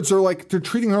afterwards, they're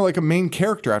treating her like a main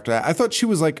character. After that, I thought she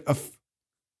was like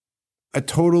a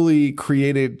totally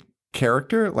created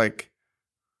character. Like,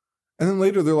 and then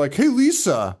later they're like, "Hey,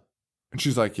 Lisa," and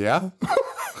she's like, "Yeah."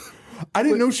 I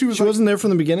didn't know she was. She wasn't there from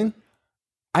the beginning.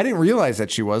 I didn't realize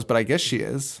that she was, but I guess she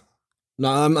is. No,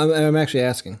 I'm actually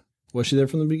asking. Was she there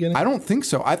from the beginning? I don't think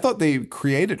so. I thought they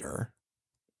created her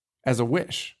as a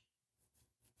wish.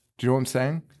 Do you know what I'm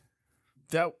saying?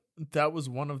 That was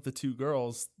one of the two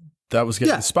girls that was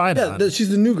getting spied on. Yeah, she's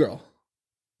the new girl.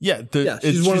 Yeah,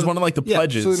 she's one of like the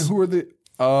pledges. So then who are the?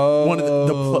 Oh, one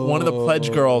of the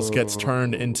pledge girls gets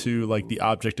turned into like the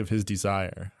object of his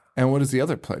desire. And what does the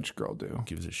other pledge girl do?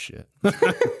 Gives a shit.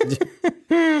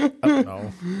 I don't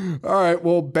know. All right.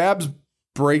 Well, Babs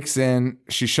breaks in.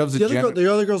 She shoves The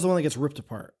other girl's the one that gets ripped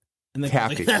apart. And then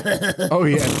Taffy. Oh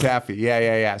yeah, Taffy.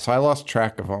 Yeah. So I lost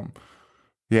track of him.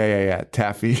 Yeah.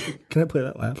 Taffy. Can I play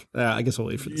that laugh? I guess I'll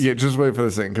wait for this. Yeah, just wait for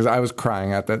the scene because I was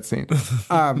crying at that scene.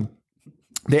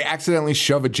 They accidentally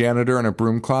shove a janitor in a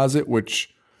broom closet,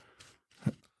 which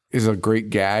is a great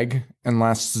gag and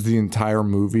lasts the entire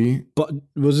movie. But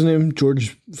was his name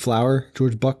George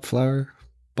Buck Flower?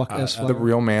 Buck S. Flower? The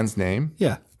real man's name?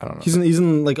 Yeah. I don't know. He's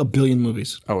in like a billion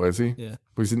movies. Oh, is he? Yeah.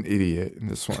 Well, he's an idiot in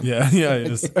this one. Yeah, he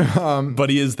is. But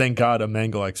he is, thank God, a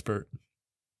mango expert.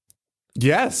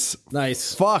 Yes.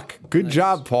 Nice. Fuck. Good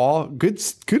job, Paul. Good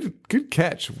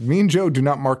catch. Me and Joe do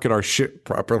not market our shit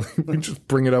properly. We just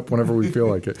bring it up whenever we feel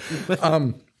like it.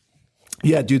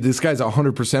 Yeah, dude, this guy's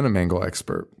 100% a mango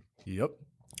expert. Yep.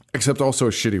 Except also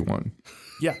a shitty one.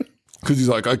 Yeah. Because he's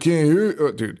like, I can't hear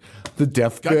you. Dude, the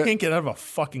deaf Guy bit. can't get out of a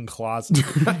fucking closet.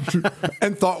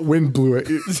 And thought wind blew it.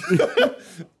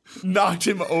 Knocked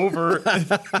him over. He's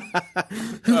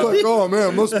like, oh man,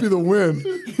 it must be the wind.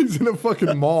 He's in a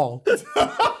fucking mall.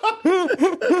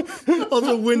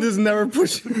 Also, wind is never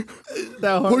pushing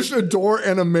that hard. Pushed a door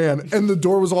and a man. And the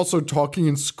door was also talking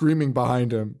and screaming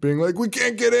behind him, being like, we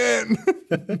can't get in.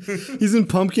 He's in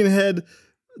Pumpkinhead.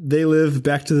 They Live,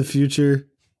 Back to the Future,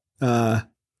 Back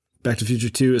to the Future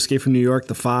 2, Escape from New York,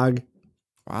 The Fog.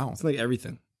 Wow. It's like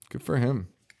everything. Good for him.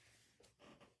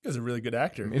 He's a really good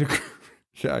actor.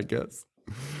 Yeah, I guess.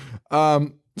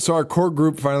 So our core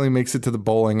group finally makes it to the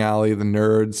bowling alley. The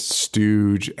nerds,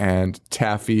 Stooge, and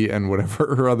Taffy, and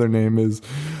whatever her other name is.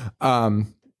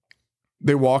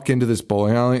 They walk into this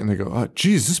bowling alley and they go, oh,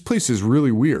 geez, this place is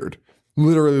really weird.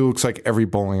 Literally looks like every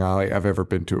bowling alley I've ever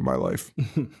been to in my life.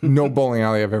 No bowling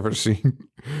alley I've ever seen.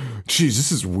 Geez,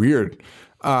 this is weird.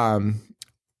 And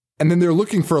then they're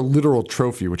looking for a literal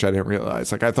trophy, which I didn't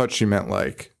realize. Like, I thought she meant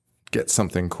like get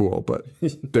something cool, but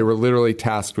they were literally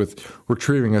tasked with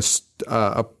retrieving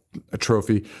a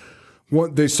trophy.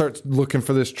 They start looking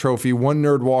for this trophy. One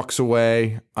nerd walks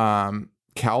away.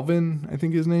 Calvin, I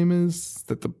think his name is.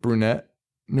 That the brunette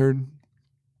nerd?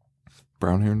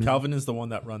 Brown hair nerd? Calvin is the one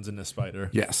that runs into Spider.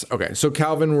 Yes. Okay. So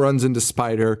Calvin runs into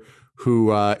Spider,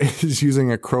 who is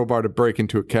using a crowbar to break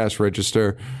into a cash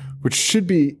register, which should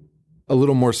be a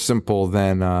little more simple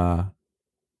than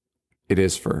it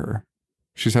is for her.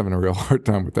 She's having a real hard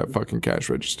time with that fucking cash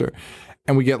register.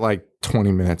 And we get like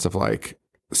 20 minutes of like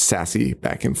sassy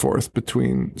back and forth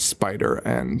between Spider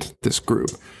and this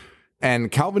group.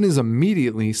 And Calvin is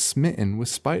immediately smitten with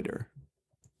Spider.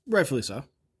 Rightfully so.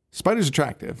 Spider's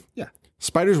attractive. Yeah.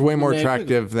 Spider's way more Linnea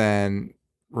attractive than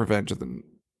Revenge of the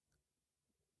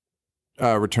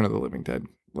Return of the Living Dead,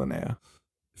 Linnea.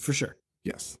 For sure.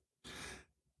 Yes.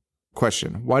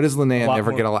 Question. Why does Linnea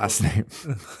never get a last name?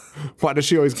 Why does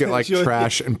she always get like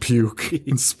trash and puke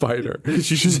and Spider?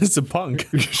 She's just a punk.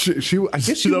 I guess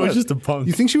She's always just a punk.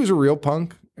 You think she was a real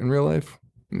punk in real life?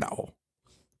 No.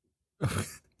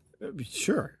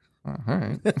 Sure. All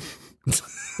right.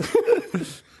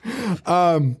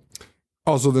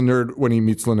 Also, the nerd, when he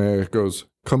meets Linnea, goes,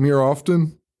 "Come here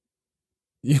often?"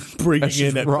 Breaking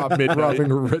in at midnight.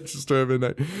 Robbing a register at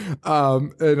midnight.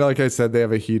 And like I said, they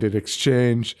have a heated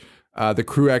exchange. The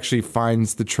crew actually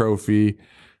finds the trophy.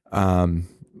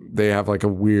 They have like a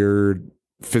weird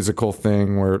physical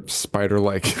thing where Spider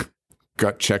like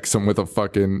gut checks him with a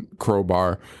fucking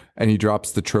crowbar, and he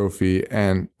drops the trophy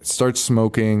and starts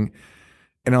smoking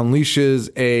and unleashes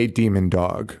a demon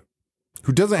dog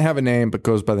who doesn't have a name but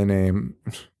goes by the name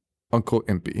Uncle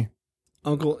Impy.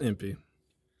 Uncle Impy.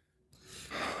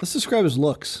 Let's describe his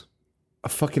looks. A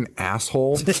fucking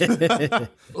asshole.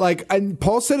 Like, and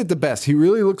Paul said it the best. He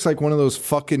really looks like one of those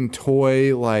fucking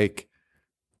toy, like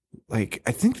I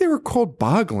think they were called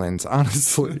boglins,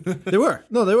 honestly. They were.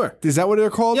 No, they were. Is that what they're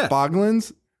called? Yeah.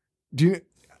 Boglins? Dude,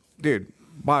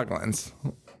 boglins.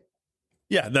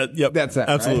 Yeah, That's it.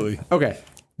 Absolutely. Right? Okay.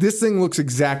 This thing looks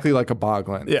exactly like a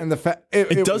boglin. Yeah. And the fact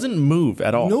It doesn't move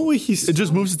at all. No way It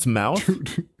just moves its mouth.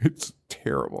 Dude, it's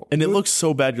terrible. And it looks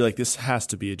so bad. You're like, this has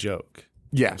to be a joke.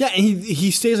 Yeah. Yeah, and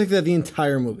he stays like that the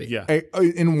entire movie. Yeah.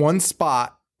 In one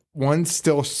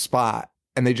still spot,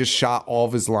 and they just shot all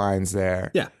of his lines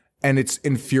there. Yeah. And it's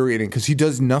infuriating because he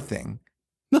does nothing.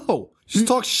 No, just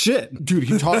talk shit. Dude,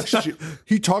 he talks shit.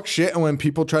 He talks shit, and when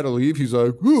people try to leave, he's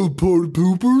like, "Oh, poor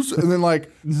poopers," and then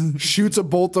like shoots a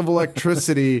bolt of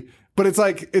electricity. But it's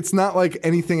like it's not like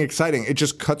anything exciting. It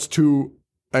just cuts to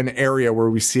an area where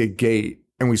we see a gate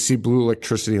and we see blue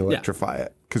electricity electrify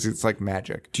it because it's like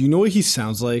magic. Do you know what he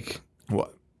sounds like?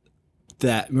 What?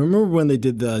 That remember when they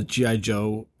did the G.I.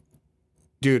 Joe?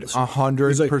 Dude,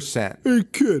 100%. Hey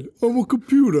kid, I'm a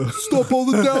computer. Stop all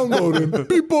the downloading.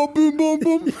 Beep, bop, boom, boom,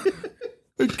 boom.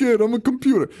 Hey kid, I'm a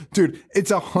computer. Dude,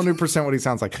 it's 100% what he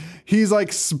sounds like. He's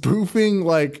like spoofing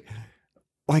like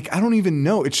I don't even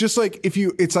know. It's just like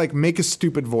it's like make a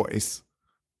stupid voice.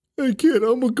 Hey kid,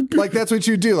 I'm a computer. Like that's what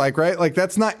you do, like, right? Like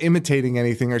that's not imitating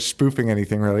anything or spoofing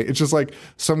anything really. It's just like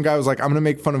some guy was like, I'm gonna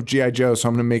make fun of G.I. Joe, so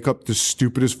I'm gonna make up the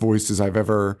stupidest voices I've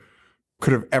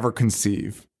could have ever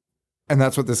conceived. And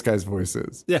that's what this guy's voice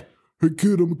is. Yeah. Hey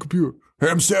kid, I'm a computer.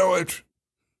 Ham sandwich.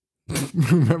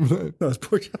 Remember that? No, it's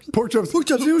pork chops. Pork chops. Pork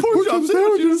chops. Pork chops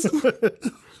sandwiches.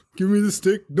 Give me the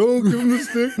stick. Don't give him the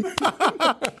stick.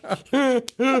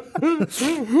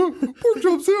 Pork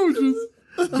chop sandwiches.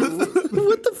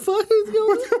 What the fuck is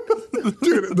going on?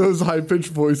 Dude, those high-pitched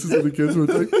voices of the kids were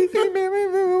like,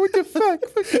 what the fuck?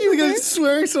 Fuck you, The guy's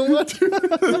swearing so much.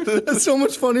 That's so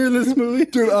much funnier in this movie.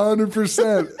 Dude,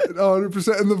 100%.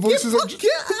 100%. And the voices are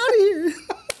Get out of here.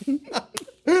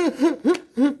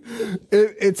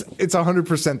 it's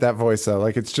 100% that voice though.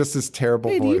 Like it's just this terrible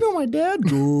voice. Do you know my dad?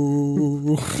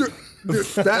 No.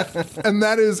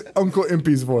 That is Uncle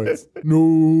Impy's voice.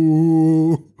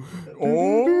 No.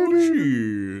 Oh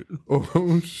shit.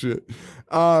 Oh shit.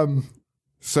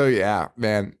 So yeah,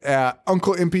 man.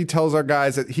 Uncle Impy tells our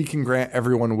guys that he can grant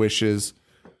everyone wishes.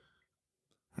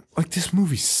 Like this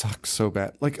movie sucks so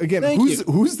bad. Like again,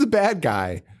 who's the bad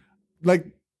guy? Like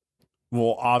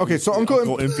Well, obviously, okay, so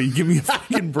Uncle Impy, give me a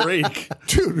fucking break.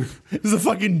 Dude, he's a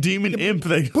fucking demon imp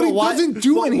thing. But he doesn't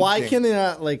do anything. Why can they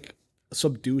not like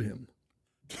subdue him?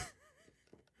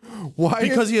 Why?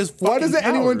 Because he has why doesn't fucking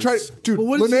anyone powers. try? Dude,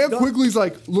 what has he Linnea done? Quigley's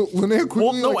like, Linnea Quigley.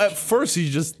 Well, no, like, at first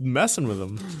he's just messing with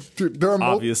him. dude, there are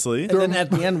Obviously. And then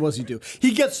at the end, what's he do?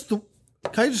 He gets the.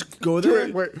 Can I just go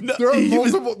there? Wait. No, There are he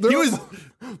was- multiple.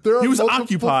 he was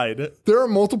occupied. There are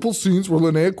multiple scenes where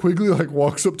Linnea Quigley like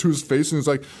walks up to his face and is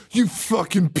like, "You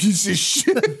fucking piece of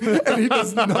shit," and he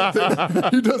does nothing.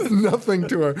 He does nothing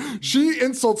to her. She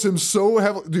insults him so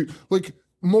heavily, dude. Like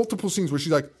multiple scenes where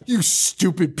she's like, "You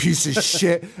stupid piece of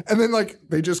shit," and then like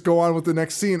they just go on with the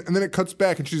next scene, and then it cuts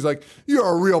back, and she's like, "You're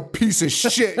a real piece of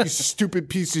shit, you stupid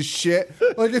piece of shit."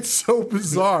 Like it's so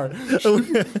bizarre.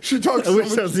 She talks. I so wish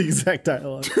much- that was the exact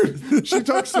dialogue. she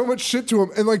talks so much shit to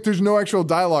him, and like there's no actual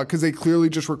dialogue because they clearly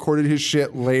just recorded his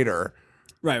shit later,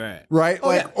 Right. right? Oh,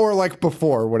 like yeah. or like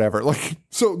before, whatever. Like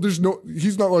so, there's no.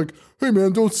 He's not like, "Hey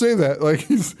man, don't say that." Like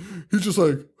he's just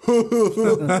like,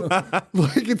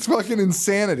 like it's fucking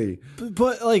insanity.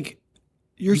 But like,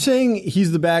 you're saying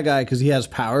he's the bad guy because he has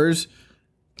powers.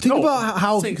 Think about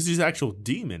how because he's an actual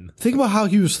demon. think about how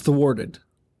he was thwarted.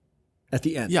 at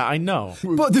the end. Yeah, I know.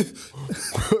 But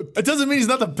It doesn't mean he's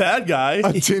not the bad guy.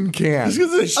 A tin can. Just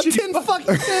 'cause it's a shitty tin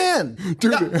fucking can.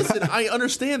 Dude, Yeah, listen, I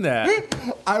understand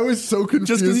that. I was so confused.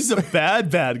 Just because he's a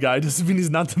bad guy doesn't mean he's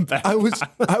not the bad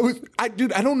guy.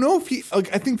 Dude, I don't know if he,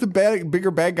 like, I think the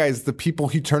bigger bad guy is the people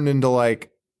he turned into,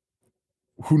 like,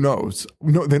 who knows?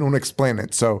 No, they don't explain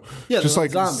it. So, Yeah, just they're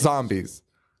like like zombies.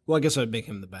 Well, I guess I'd make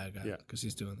him the bad guy Yeah. because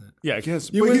he's doing that. Yeah, I guess.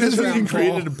 You But win he this doesn't round, even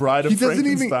created Paul. a bride of He doesn't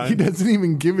Frankenstein.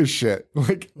 even give a shit.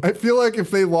 Like, I feel like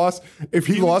if he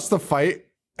lost the fight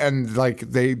and like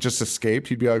they just escaped,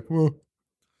 he'd be like, well,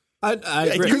 I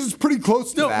agree. because it's pretty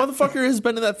close to No, that. motherfucker has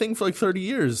been in that thing for like 30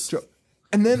 years.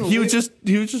 And then He was just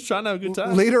trying to have a good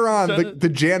time. later on, Trying the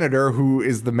janitor, who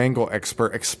is the mangle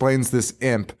expert, explains this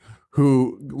imp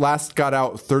who last got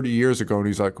out 30 years ago, and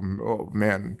he's like, oh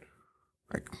man,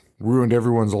 like ruined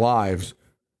everyone's lives.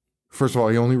 First of all,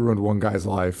 he only ruined one guy's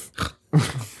life.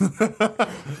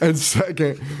 And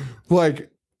second,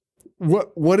 like,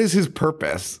 what is his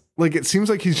purpose? Like, it seems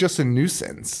like he's just a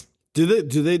nuisance. Do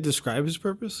they describe his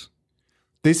purpose?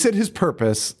 They said his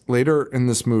purpose later in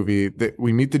this movie that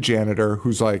we meet the janitor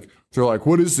who's like, they're like,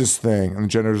 what is this thing? And the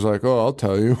janitor's like, oh, I'll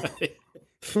tell you.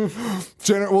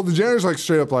 The janitor's like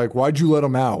straight up like, why'd you let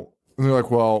him out? And they're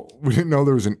like, well, we didn't know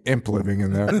there was an imp living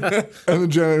in there. And the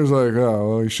janitor's like, oh,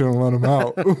 well, you shouldn't let him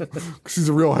out because he's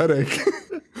a real headache.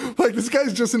 Like, this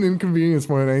guy's just an inconvenience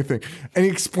more than anything. And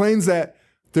he explains that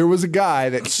there was a guy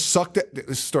that sucked at,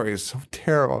 this story is so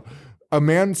terrible. A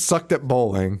man sucked at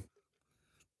bowling.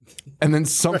 And then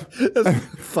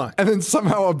Fuck. and then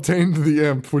somehow obtained the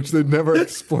imp, which they never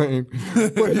explained.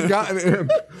 But he got an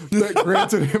imp that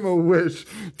granted him a wish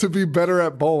to be better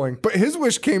at bowling. But his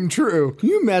wish came true. Can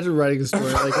you imagine writing a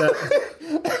story like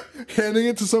that? Handing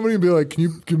it to somebody and be like, can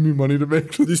you give me money to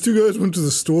make this? These two guys went to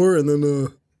the store and then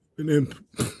an imp.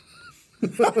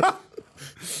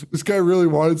 This guy really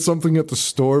wanted something at the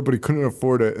store, but he couldn't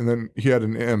afford it. And then he had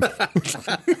an imp.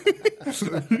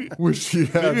 Wish he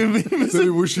had. Then he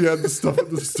wish he had the stuff at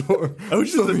the store. I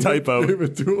wish it was a typo. Gave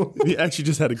it to him. He actually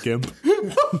just had a gimp.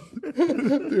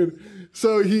 Dude.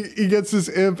 So he gets this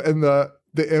imp, and the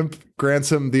imp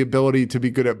grants him the ability to be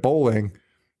good at bowling.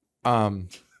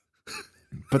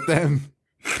 But then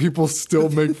people still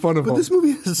make fun of him. This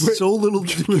movie has so little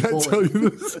to do with Can I tell you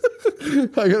this?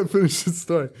 I gotta finish this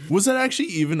story. Was that actually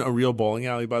even a real bowling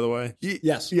alley, by the way?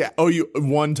 Yes. Yeah. Oh,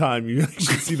 one time you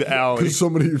actually see the alley. Because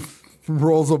somebody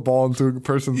rolls a ball into a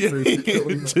person's face.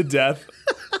 Killing them to death.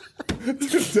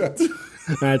 to death.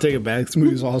 I take it back. This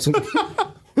movie's awesome.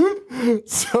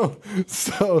 So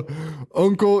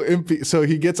Uncle Impy, so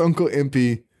he gets Uncle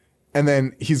Impy, and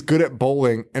then he's good at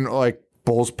bowling and like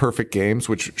bowls perfect games,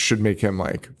 which should make him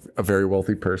like a very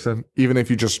wealthy person. Even if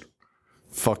you just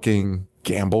fucking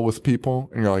gamble with people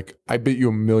and you're like, I bet you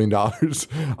 $1 million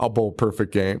I'll bowl a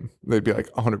perfect game. They'd be like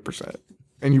 100%.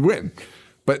 And you win.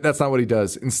 But that's not what he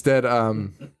does. Instead,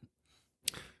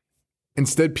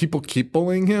 people keep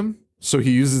bullying him. So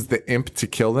he uses the imp to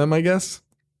kill them, I guess.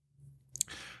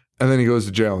 And then he goes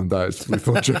to jail and dies.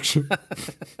 Lethal injection.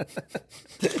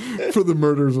 For the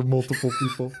murders of multiple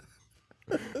people.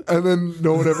 And then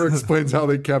no one ever explains how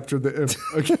they captured the imp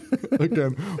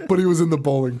again. But he was in the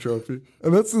bowling trophy.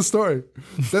 And that's the story.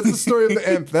 That's the story of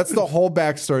the imp. That's the whole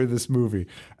backstory of this movie.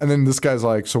 And then this guy's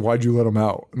like, so why'd you let him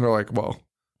out? And they're like, well,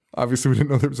 obviously we didn't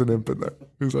know there was an imp in there.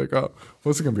 He's like, oh,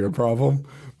 what's it going to be a problem?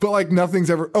 But like nothing's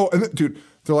ever, oh, and then, dude,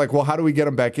 they're like, well, how do we get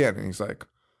him back in? And he's like,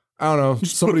 I don't know.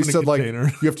 Somebody said like,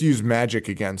 you have to use magic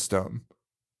against him.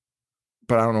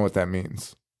 But I don't know what that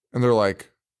means. And they're like,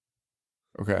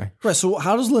 okay. Right. So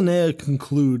how does Linnea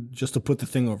conclude just to put the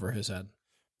thing over his head?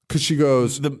 Because she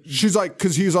goes, she's like,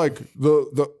 because he's like,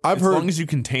 I've heard. As long as you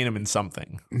contain him in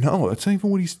something. No, that's not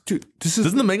even what he's, dude.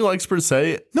 Doesn't the Mangle expert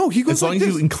say? No, he goes, as long as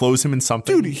you enclose him in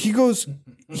something. Dude, he goes,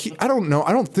 I don't know.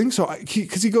 I don't think so.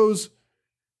 Because he goes.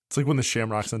 It's like when the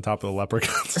shamrock's on top of the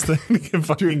leprechaun's thing. You can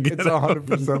fucking get it's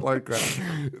 100% like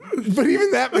that. But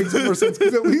even that makes more sense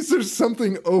because at least there's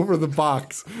something over the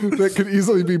box that could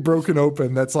easily be broken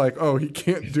open. That's like, oh, he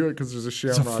can't do it because there's a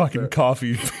shamrock. It's a fucking there.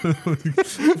 coffee,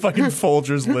 fucking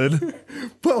Folgers lid.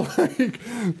 But like,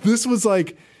 this was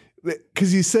like,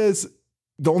 because he says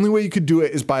the only way you could do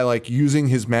it is by like using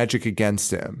his magic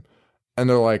against him. And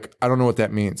they're like, I don't know what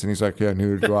that means. And he's like, yeah,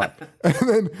 neither do I.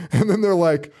 and then they're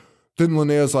like. Then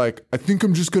Linnea's like, I think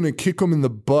I'm just going to kick him in the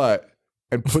butt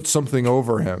and put something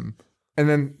over him. And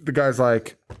then the guy's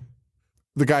like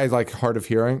hard of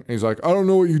hearing. And he's like, I don't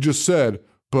know what you just said,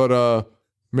 but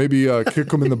maybe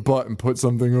kick him in the butt and put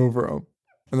something over him.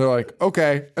 And they're like,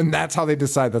 okay. And that's how they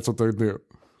decide that's what they'll do.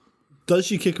 Does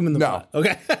she kick him in the butt?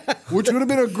 Okay. Which would have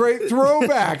been a great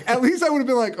throwback. At least I would have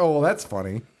been like, oh, well, that's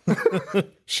funny.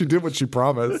 She did what she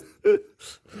promised.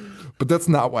 But that's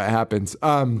not what happens.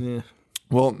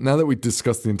 Well, now that we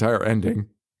discussed the entire ending,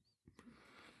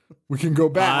 we can go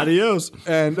back. Adios.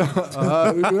 And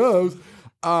adios.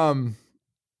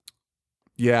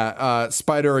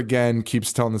 Spider again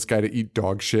keeps telling this guy to eat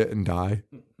dog shit and die.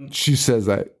 She says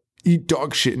that. Eat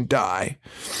dog shit and die.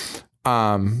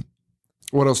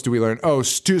 What else do we learn? Oh,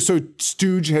 so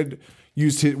Stooge had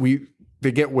used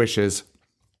they get wishes.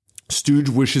 Stooge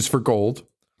wishes for gold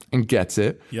and gets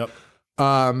it. Yep.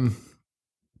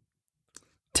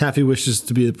 Taffy wishes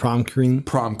to be the prom queen.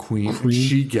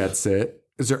 She gets it.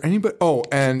 Is there anybody? Oh,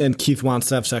 and Keith wants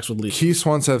to have sex with Lisa. Keith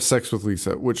wants to have sex with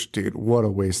Lisa, which, dude, what a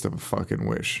waste of a fucking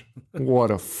wish.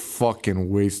 What a fucking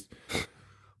waste.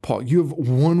 Paul, you have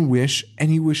one wish,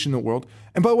 any wish in the world.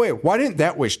 And by the way, why didn't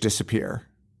that wish disappear?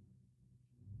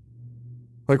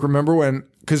 Like, remember when,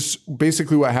 because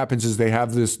basically what happens is they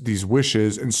have these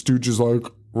wishes and Stooge is like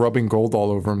rubbing gold all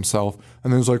over himself.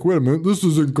 And then it's like, wait a minute, this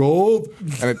isn't gold.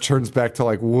 And it turns back to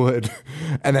like wood.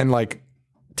 And then like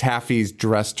Taffy's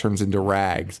dress turns into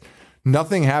rags.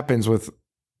 Nothing happens with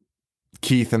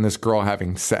Keith and this girl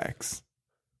having sex.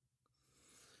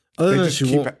 Other They than just she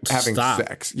keep won't having stop.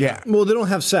 sex. Yeah. Well, they don't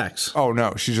have sex. Oh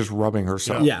no, she's just rubbing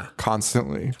herself. Yeah.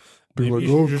 Constantly. Being Maybe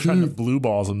like, you're trying to blue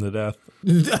balls him to death.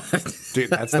 dude,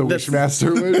 that's the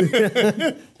Wishmaster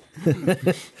win.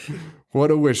 What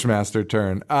a Wishmaster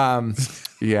turn.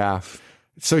 Yeah.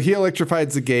 So he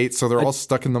electrifies the gate, so they're all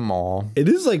stuck in the mall. It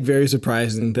is like very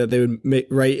surprising that they would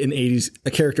write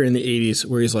a character in the 80s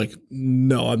where he's like,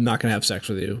 no, I'm not going to have sex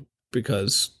with you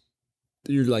because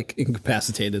you're like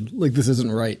incapacitated. Like, this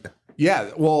isn't right. Yeah.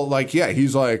 Well, like, yeah,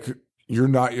 he's like, you're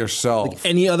not yourself. Like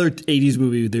any other 80s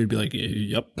movie, they'd be like,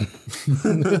 yep.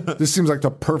 This seems like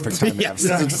the perfect time to have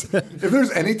sex. If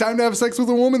there's any time to have sex with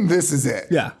a woman, this is it.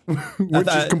 Yeah. Which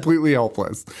is completely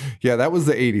helpless. Yeah, that was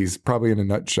the 80s, probably in a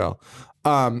nutshell.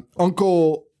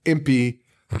 Uncle Impy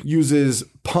uses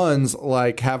puns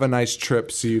like "Have a nice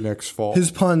trip, see you next fall." His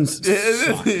puns.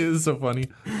 It is so funny.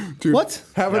 Dude, What?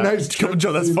 Have a nice trip,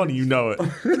 Joe, that's funny. You know it.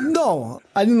 No,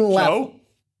 I didn't laugh. Joe?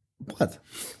 What?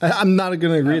 I'm not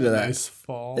going to agree to that. Nice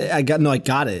fall. I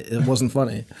got it. It wasn't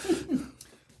funny.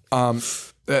 At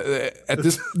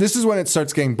this is when it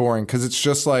starts getting boring because it's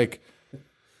just like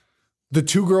the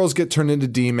two girls get turned into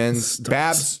demons.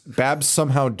 Babs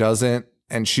somehow doesn't,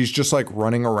 and she's just like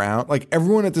running around. Like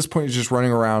everyone at this point is just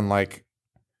running around like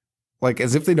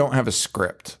as if they don't have a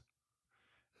script.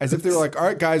 As if they were like, all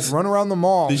right, guys, run around the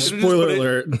mall. Spoiler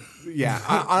alert. Yeah,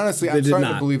 honestly, I'm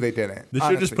starting to believe they didn't. They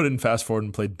should have just put it in fast forward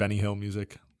and played Benny Hill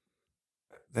music.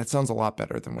 That sounds a lot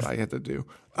better than what I had to do.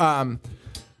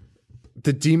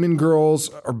 The demon girls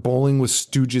are bowling with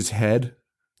Stooge's head.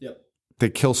 Yep.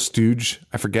 They kill Stooge.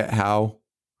 I forget how,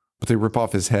 but they rip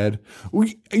off his head.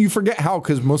 You forget how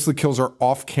because most of the kills are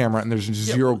off camera and there's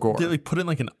zero gore. They like put it in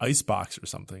like an ice box or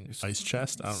something. Ice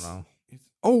chest? I don't know.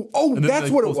 Oh, that's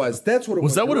what it was. That's what it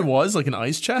was. Was that what it was? Like an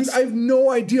ice chest? Dude, I have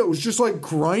no idea. It was just like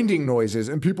grinding noises,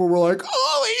 and people were like,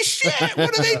 "Holy shit!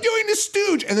 What are they doing to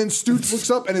Stooge?" And then Stooge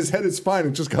looks up, and his head is fine.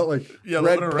 It just got like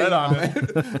red on it.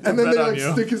 And then they like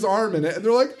stick his arm in it, and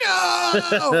they're like,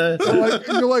 "No!"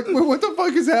 You're like, "What the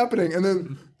fuck is happening?" And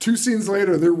then 2 scenes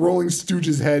later, they're rolling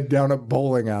Stooge's head down a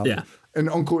bowling alley. Yeah. And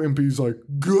Uncle Impy's like,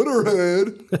 "Gutter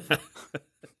head."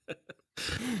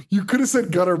 You could have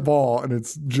said gutter ball, and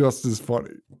it's just as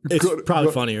funny. It's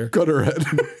probably funnier. Gutterhead.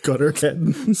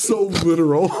 Gutterhead. So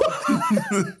literal.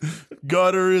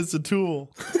 Gutter is a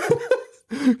tool.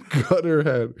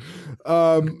 Gutterhead.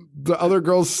 The other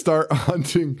girls start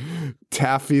hunting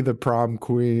Taffy, the prom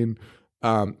queen.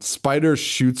 Spider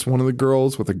shoots one of the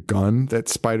girls with a gun that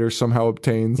Spider somehow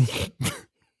obtains.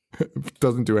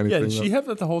 Doesn't do anything. Yeah, did she have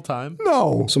that the whole time?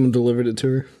 No. Someone delivered it to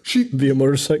her via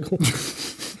motorcycle.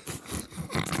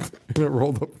 In a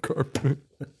rolled up carpet.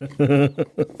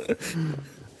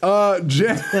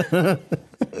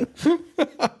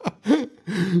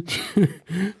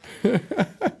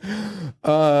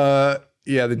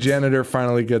 Yeah, the janitor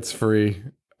finally gets free.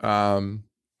 And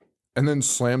then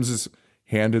slams his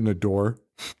hand in the door.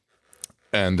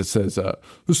 And it says,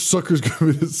 this sucker's going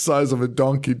to be the size of a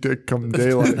donkey dick come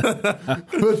daylight.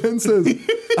 But then says,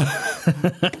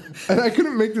 and I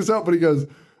couldn't make this out, but he goes,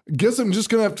 guess I'm just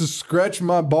going to have to scratch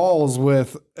my balls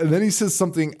with. And then he says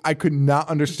something I could not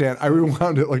understand. I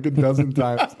rewound it like a dozen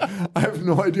times. I have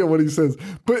no idea what he says,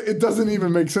 but it doesn't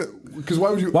even make sense. Because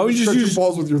why would you scratch your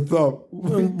balls with your thumb?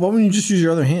 Why wouldn't you just use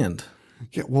your other hand?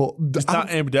 Yeah, well, It's not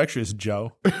ambidextrous,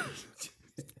 Joe.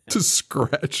 to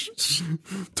scratch,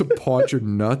 to paunch your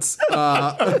nuts.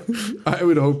 I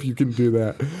would hope you can do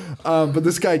that. But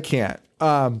this guy can't.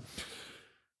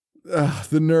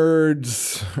 The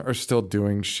nerds are still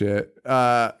doing shit.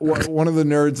 One of the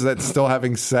nerds that's still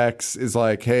having sex is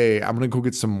like, hey, I'm going to go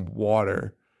get some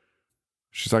water.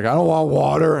 She's like, I don't want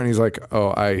water. And he's like,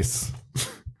 oh, ice.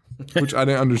 Which I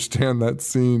didn't understand that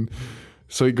scene.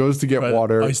 So he goes to get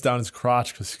water. Ice down his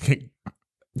crotch because he can't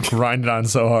grind it on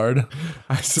so hard.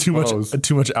 Too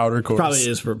much outer course. Probably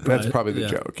is for That's probably the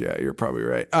joke. Yeah, you're probably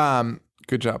right.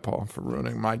 Good job, Paul, for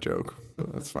ruining my joke.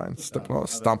 That's fine.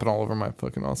 Stomping all over my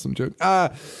fucking awesome joke.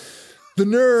 The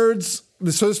nerds,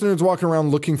 this nerd's walking around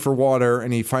looking for water,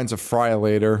 and he finds a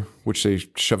fry-lator, which they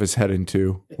shove his head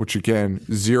into, which again,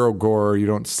 zero gore, you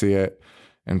don't see it.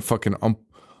 And fucking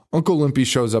Uncle Limpy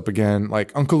shows up again.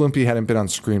 Like, Uncle Limpy hadn't been on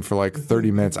screen for like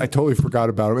 30 minutes. I totally forgot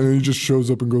about him. And then he just shows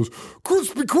up and goes,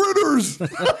 crispy critters!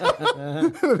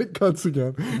 And then it cuts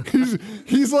again.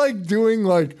 He's like doing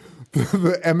like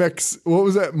the MX, what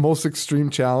was that, most extreme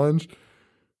challenge?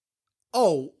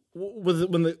 Oh,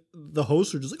 when the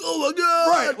hosts are just like, oh my God.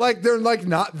 Right. Like, they're like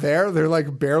not there. They're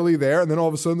like barely there. And then all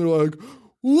of a sudden they're like,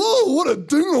 whoa, what a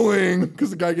ding-a-ling.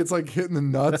 Because the guy gets like hit in the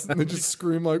nuts and they just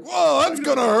scream like, whoa, that's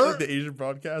going to hurt. Like the Asian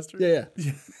broadcaster? Yeah.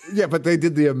 Yeah, but they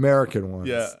did the American ones.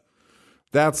 Yeah.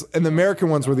 And the American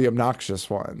ones were the obnoxious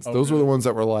ones. Okay. Those were the ones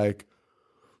that were like,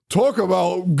 talk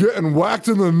about getting whacked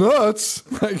in the nuts.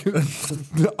 Like,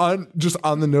 just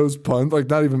on the nose puns, like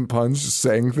not even puns, just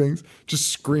saying things,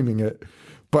 just screaming it.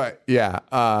 But yeah,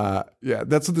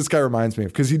 that's what this guy reminds me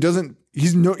of, because he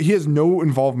has no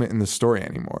involvement in the story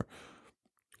anymore.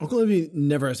 Uncle Limpy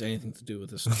never has anything to do with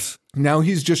this. Now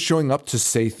he's just showing up to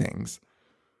say things.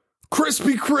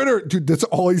 Crispy critter, dude. That's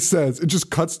all he says. It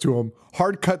just cuts to him.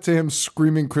 Hard cut to him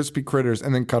screaming crispy critters,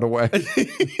 and then cut away.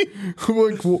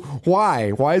 Like,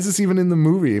 why? Why is this even in the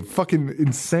movie? Fucking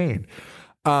insane.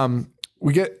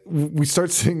 We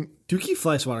start seeing. Dookie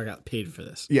Fleischwater got paid for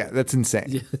this. Yeah, that's insane.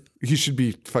 Yeah. He should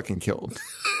be fucking killed.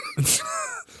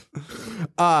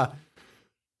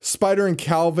 Spider and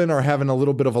Calvin are having a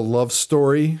little bit of a love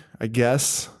story, I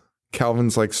guess.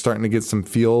 Calvin's like starting to get some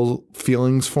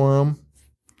feelings for him.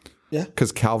 Yeah.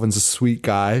 Because Calvin's a sweet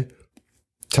guy.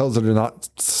 Tells her to not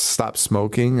stop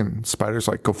smoking. And Spider's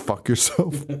like, go fuck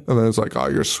yourself. And then it's like, oh,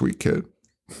 you're a sweet kid.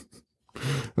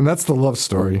 And that's the love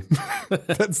story.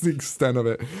 That's the extent of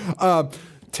it.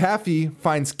 Taffy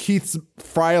finds Keith's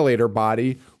fry-lator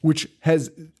body, which has,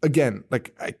 again,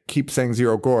 like I keep saying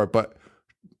zero gore, but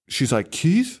she's like,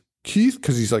 Keith?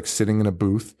 Because he's like sitting in a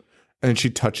booth. And then she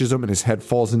touches him and his head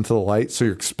falls into the light. So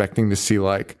you're expecting to see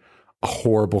like a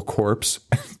horrible corpse.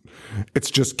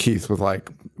 It's just Keith with like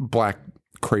black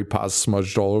craypas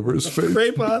smudged all over his face.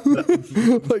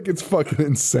 Like, it's fucking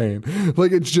insane.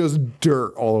 Like, it's just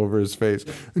dirt all over his face.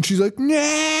 And she's like,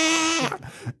 nah.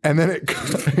 And then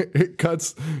it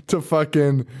cuts to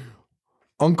fucking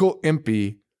Uncle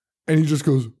Impy. And he just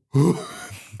goes,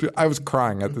 dude, I was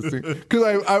crying at this thing.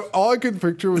 Because I all I could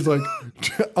picture was like,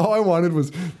 all I wanted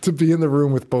was to be in the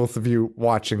room with both of you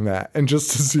watching that. And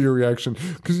just to see your reaction.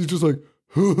 Because he's just like,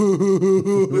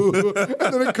 and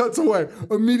then it cuts away.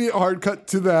 Immediate hard cut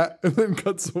to that, and then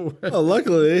cuts away. Oh,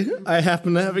 luckily, I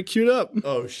happen to have it queued up.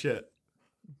 Oh, shit.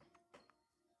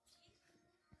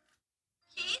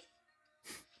 Keith?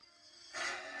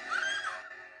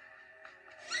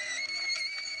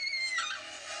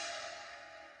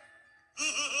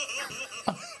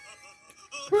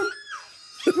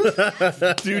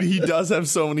 Dude, he does have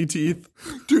so many teeth.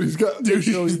 Dude, he's got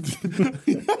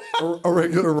a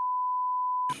regular.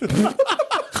 Does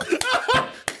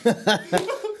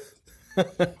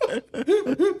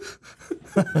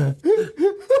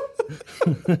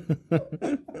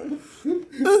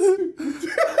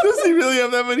he really have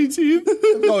that many teeth?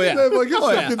 Oh, yeah. They have like a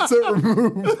second set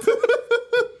removed.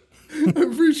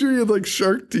 I'm pretty sure he had like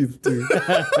shark teeth, too.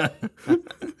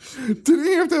 Didn't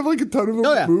he have to have like a ton of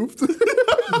them removed?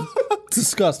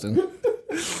 Disgusting.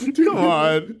 Dude, come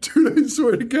on. Dude, I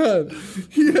swear to God.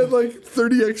 He had like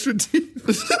 30 extra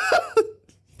teeth.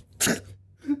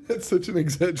 That's such an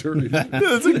exaggeration.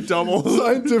 That's like double.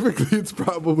 Scientifically, it's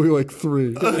probably like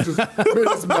 3. It just made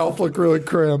his mouth look really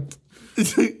cramped.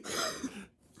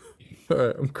 All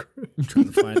right, I'm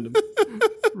trying to find him.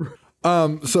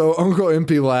 So Uncle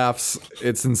Impy laughs.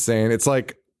 It's insane. It's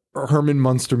like Herman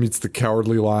Munster meets the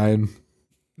Cowardly Lion.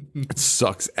 It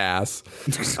sucks ass.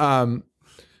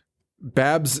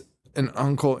 Babs and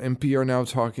Uncle Impy are now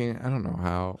talking. I don't know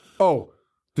how. Oh,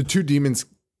 the two demon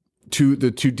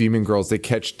girls, they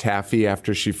catch Taffy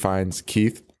after she finds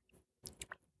Keith.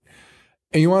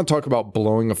 And you want to talk about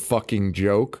blowing a fucking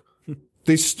joke?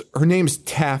 Her name's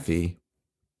Taffy.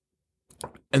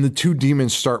 And the two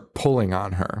demons start pulling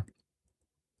on her.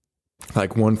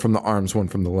 Like one from the arms, one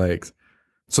from the legs.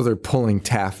 So they're pulling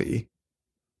Taffy.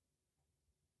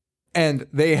 And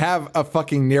they have a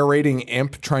fucking narrating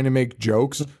imp trying to make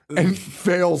jokes and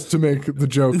fails to make the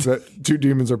joke that two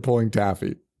demons are pulling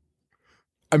Taffy.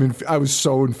 I mean, I was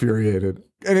so infuriated.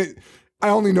 And I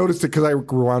only noticed it because I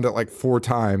rewound it like 4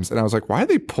 times. And I was like, why are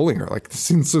they pulling her? Like, this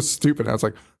scene's so stupid. And I was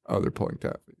like, oh, they're pulling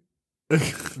Taffy.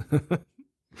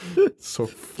 So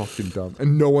fucking dumb.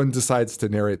 And no one decides to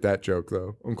narrate that joke,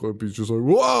 though. Uncle Impy's just like,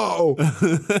 whoa!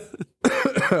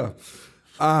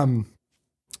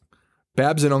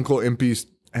 Babs and Uncle Impy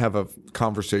have a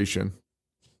conversation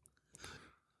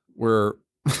where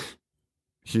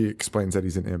he explains that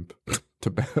he's an imp to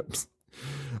Babs.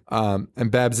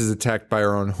 And Babs is attacked by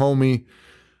her own homie.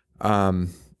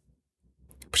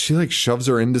 She like shoves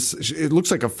her into, it looks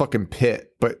like a fucking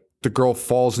pit, but the girl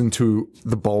falls into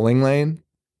the bowling lane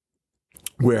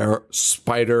where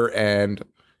Spider and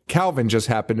Calvin just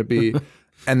happen to be.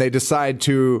 And they decide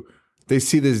to, they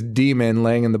see this demon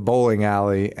laying in the bowling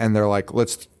alley and they're like,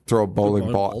 let's throw a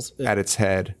bowling ball at its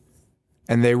head.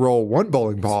 And they roll one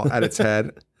bowling ball at its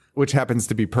head, which happens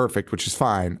to be perfect, which is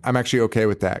fine. I'm actually okay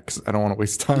with that because I don't want to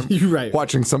waste time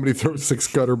watching somebody throw 6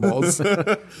 gutter balls.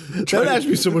 That would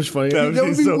actually be so much funnier. That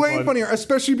would be so way funnier,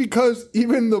 especially because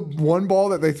even the one ball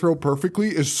that they throw perfectly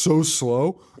is so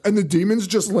slow. And the demon's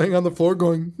just laying on the floor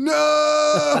going,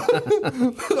 no!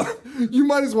 You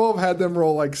might as well have had them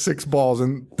roll like 6 balls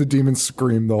and the demon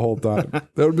scream the whole time.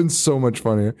 That would have been so much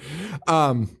funnier.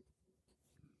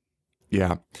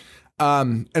 Yeah.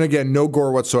 And again, no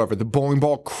gore whatsoever. The bowling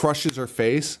ball crushes her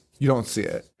face. You don't see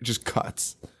it. It just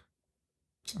cuts.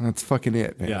 And that's fucking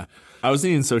it, man. Yeah. I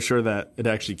wasn't even so sure that it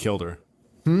actually killed her.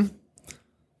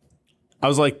 I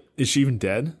was like, is she even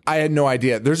dead? I had no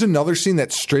idea. There's another scene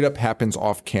that straight up happens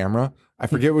off camera. I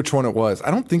forget which one it was. I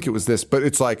don't think it was this, but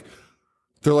it's like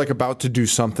they're like about to do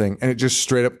something and it just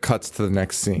straight up cuts to the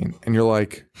next scene. And you're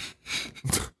like,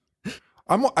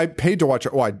 I paid to watch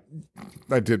it. Oh, I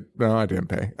did. No, I didn't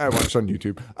pay. I watched on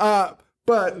YouTube.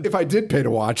 But if I did pay to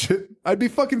watch it, I'd be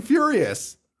fucking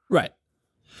furious. Right.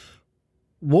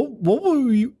 What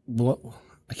were you? What?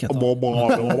 I can't. What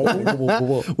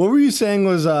were you saying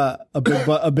was a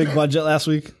big budget last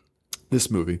week? This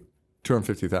movie,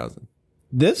 $250,000.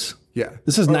 This? Yeah.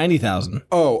 This is 90,000.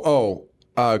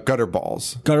 Gutter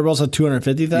balls. Gutter balls had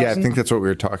 250,000. Yeah, I think that's what we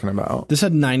were talking about. This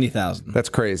had 90,000. That's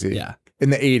crazy. Yeah. In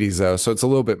the 80s though, so it's a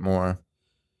little bit more.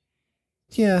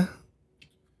 Yeah.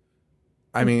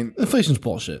 I mean, inflation's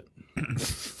bullshit.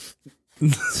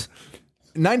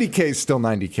 90K is still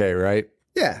 90K, right?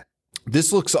 Yeah.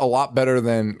 This looks a lot better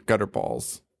than Gutter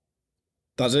Balls.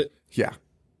 Does it? Yeah.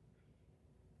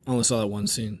 I only saw that one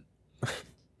scene.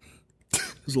 It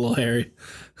was a little hairy.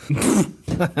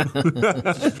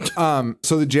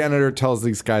 So the janitor tells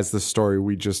these guys the story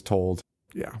we just told.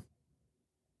 Yeah.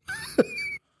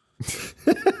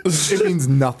 It means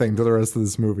nothing to the rest of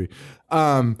this movie.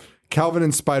 Calvin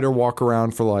and Spider walk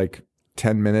around for like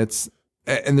 10 minutes.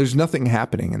 And there's nothing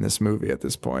happening in this movie at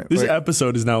this point. This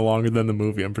episode is now longer than the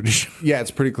movie, I'm pretty sure. Yeah,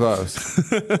 it's pretty close.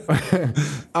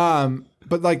 But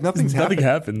like nothing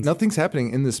happens. Nothing's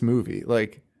happening in this movie.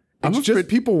 Like it's just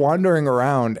people wandering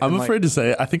around. I'm afraid to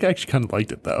say I think I actually kind of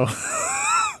liked it though.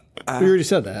 We already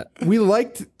said that.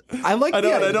 I liked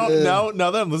now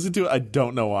that I'm listening to it, I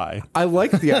don't know why. I like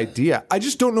the idea. I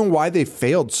just don't know why they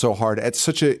failed so hard at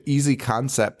such an easy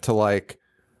concept to like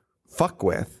fuck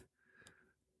with.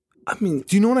 I mean,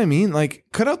 do you know what I mean? Like,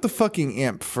 cut out the fucking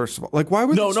imp, first of all. Like, why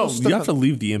would you have to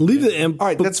leave the imp. Leave the imp. All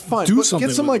right, that's fine. Get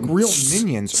some like real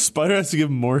minions. Spider has to give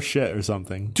him more shit or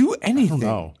something. Do anything. I don't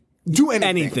know. Do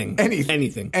anything.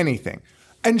 Anything.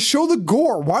 And show the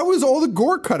gore. Why was all the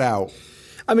gore cut out?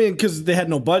 I mean, because they had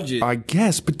no budget. I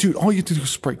guess, but dude, all you had to do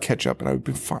was spray ketchup and I would have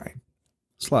been fine.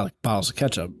 It's a lot of bottles of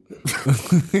ketchup.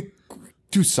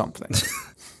 Do something.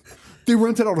 They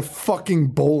rented out a fucking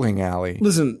bowling alley.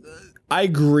 Listen, I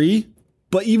agree,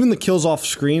 but even the kills off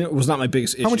screen was not my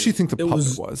biggest issue. How much do you think the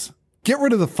puppet was? Get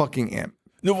rid of the fucking imp.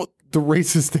 No, the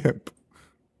racist imp.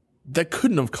 That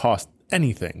couldn't have cost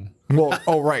anything. Well,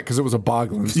 right, because it was a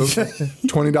boglin. So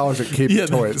 $20 at Cape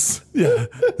Toys. Yeah.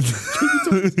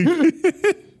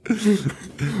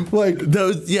 Like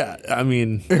those. Yeah, I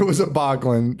mean, it was a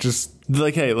boglin. Just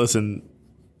like, hey, listen,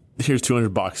 here's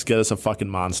 $200. Get us a fucking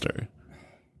monster.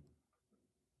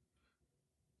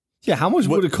 Yeah, how much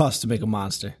would it cost to make a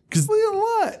monster? Because a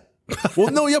lot.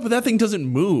 Well, no, yeah, but that thing doesn't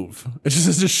move. It just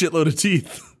has a shitload of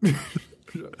teeth.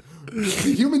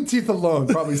 The human teeth alone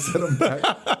probably set them back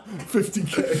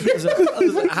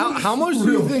 $50K. How much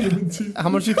do you think? How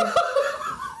much do you think?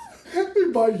 They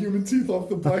can buy human teeth off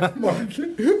the black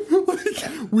market.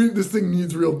 This thing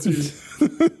needs real teeth.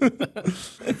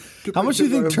 How much do you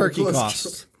think turkey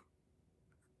costs?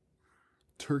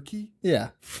 Turkey? Yeah.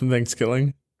 From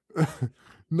Thanksgiving?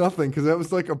 Nothing, because that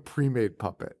was like a pre-made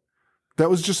puppet. That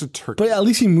was just a turkey. But at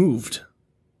least he moved.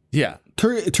 Yeah.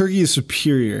 Turkey is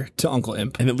superior to Uncle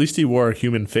Imp. And at least he wore a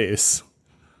human face.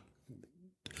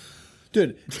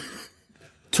 Dude,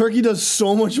 Turkey does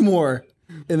so much more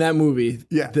in that movie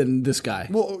than this guy.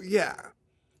 Well, yeah.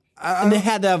 And they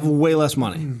had to have way less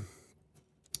money.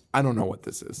 I don't know what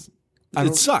this is.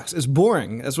 It sucks. It's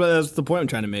boring. That's the point I'm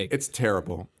trying to make. It's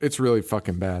terrible. It's really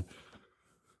fucking bad.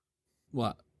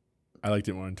 What? I liked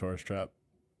it more in Tourist Trap.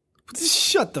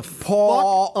 Shut the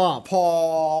fuck up.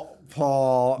 Paul.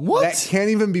 What? That can't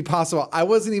even be possible. I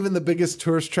wasn't even the biggest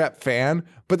Tourist Trap fan,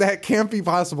 but that can't be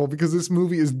possible because this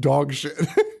movie is dog shit.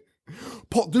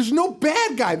 Paul, there's no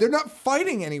bad guy. They're not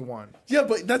fighting anyone. Yeah,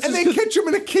 but that's and they catch him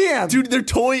in a can. Dude, they're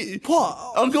toying.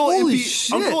 Paul, Uncle holy Impy,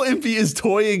 shit. Uncle Impy is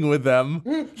toying with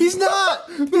them. He's not.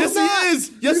 Yes, he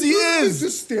is. Yes, he He's is.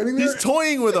 just standing there. He's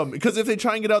toying with them because if they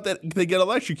try and get out, that they get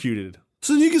electrocuted.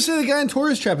 So you can say the guy in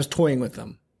Tourist Trap is toying with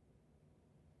them.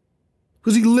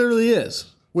 Because he literally is.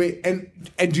 Wait, and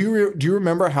do you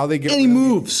remember how they get? And he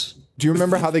moves. Do you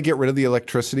remember how they get rid of the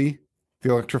electricity,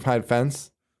 the electrified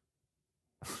fence?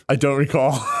 I don't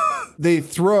recall. They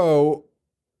throw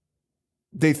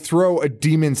a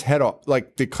demon's head off,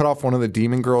 like they cut off one of the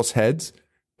demon girls' heads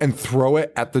and throw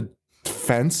it at the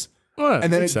fence. Well,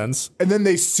 and then makes sense. And then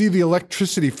they see the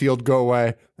electricity field go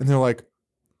away, and they're like,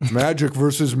 "Magic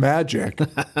versus magic."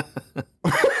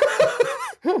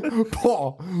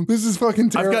 Paul, this is fucking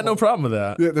terrible. I've got no problem with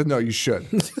that. Yeah, no, you should.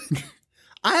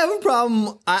 I have a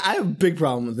problem. I have a big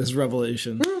problem with this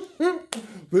revelation.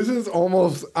 This is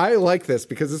almost. I like this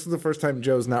because this is the first time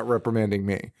Joe's not reprimanding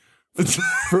me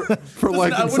for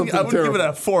liking something I would terrible. give it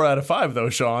a 4 out of 5 though,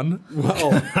 Sean.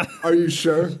 Well, are you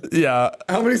sure? Yeah,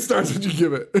 How many stars would you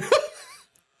give it?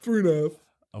 3.5.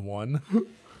 a 1.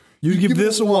 You give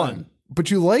this a 1.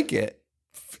 But you like it.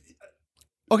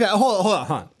 Okay, hold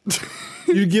on.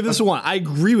 You give this a 1. I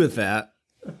agree with that.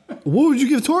 What would you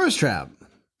give Tourist Trap?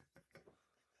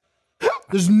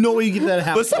 There's no way you give that a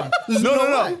half Listen,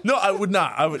 star. no, I would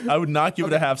not. I would not give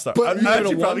it a half star. But I'd you give it a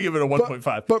actually one? probably give it a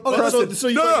 1.5. But Okay, so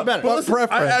you like it better. But Listen,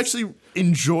 preference. I actually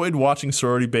enjoyed watching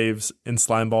Sorority Babes in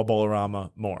Slimeball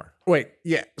Bowl-O-Rama more. Wait,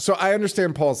 yeah. So I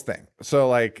understand Paul's thing. So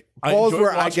like I Paul's enjoyed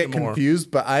where I watching get it more. confused,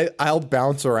 but I'll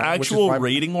bounce around. which is Actual why-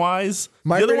 rating wise, the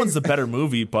my other rating- one's the better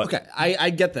movie, but Okay, I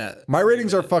get that. My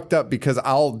ratings are fucked up because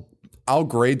I'll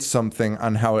grade something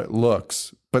on how it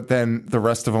looks, but then the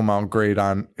rest of them I'll grade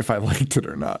on if I liked it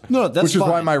or not. No, that's which is why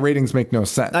fine. my ratings make no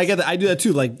sense. I get that. I do that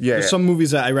too. Like there's yeah. some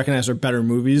movies that I recognize are better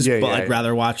movies, Yeah, but yeah, I'd yeah.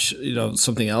 rather watch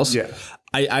something else. Yeah.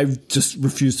 I just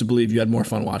refuse to believe you had more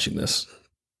fun watching this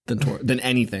than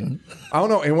anything. I don't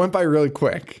know. It went by really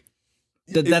quick.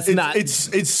 That's not.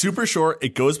 It's super short.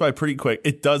 It goes by pretty quick.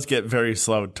 It does get very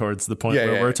slow towards the point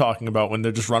where we're talking about when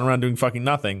they're just running around doing fucking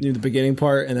nothing. the beginning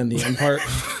part and then the end part,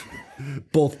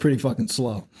 both pretty fucking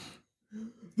slow.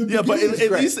 Yeah, but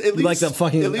at least Like the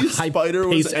fucking at least Spider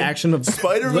was high-paced action of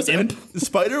Spider was the imp.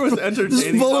 Spider was This is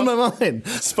entertaining. blowing enough. my mind.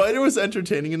 Spider was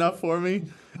entertaining enough for me.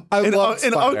 I love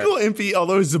And Spider. Uncle Impy,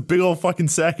 although he's a big old fucking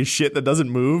sack of shit that doesn't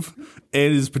move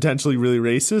and is potentially really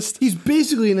racist. He's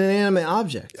basically an inanimate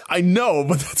object. I know,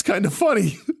 but that's kind of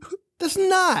funny. That's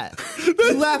not.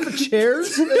 You laugh at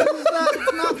chairs? It's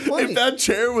not funny. If that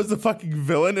chair was the fucking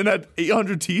villain and had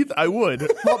 800 teeth, I would.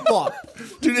 Fuck.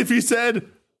 Dude, if he said,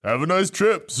 "Have a nice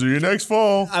trip, see you next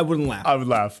fall," I wouldn't laugh. I would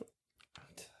laugh.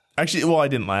 Actually, well, I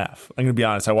didn't laugh. I'm gonna be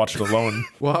honest. I watched it alone.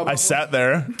 Well, I sat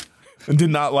there and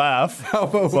did not laugh.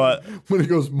 But when he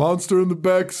goes, "Monster in the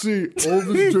back seat," old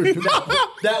is drinking.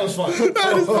 That was fun.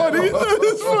 that is funny. That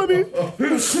is funny.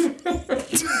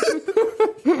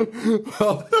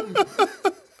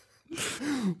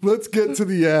 Let's get to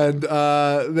the end.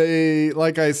 They,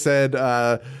 like I said,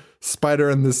 Spider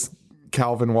and this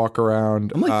Calvin walk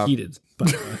around. I'm like heated, by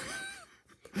the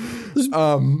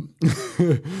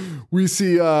way. We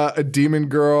see a demon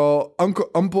girl.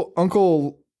 Uncle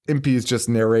Impy is just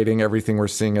narrating everything we're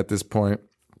seeing at this point.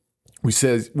 We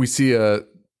see a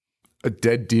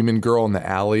dead demon girl in the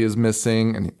alley is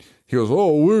missing, and he goes,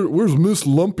 "Oh, where's Miss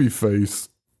Lumpy Face?"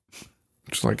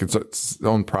 Just like it's its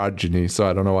own progeny, so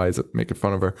I don't know why he's making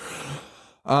fun of her.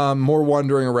 More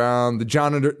wandering around. The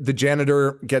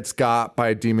janitor gets got by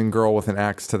a demon girl with an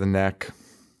axe to the neck.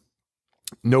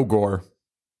 No gore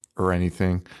or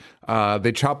anything.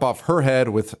 They chop off her head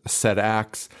with said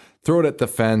axe, throw it at the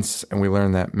fence, and we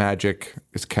learn that magic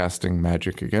is casting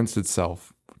magic against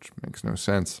itself, which makes no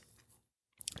sense.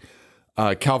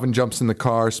 Calvin jumps in the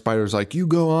car. Spider's like, you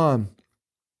go on.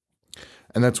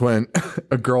 And that's when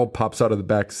a girl pops out of the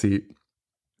back seat.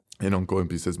 And Uncle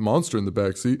Impy says, monster in the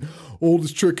back seat.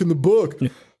 Oldest trick in the book.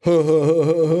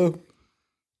 The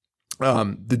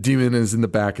demon is in the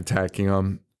back attacking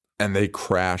them. And they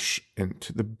crash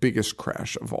into the biggest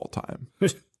crash of all time.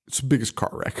 It's the biggest car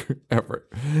wreck ever.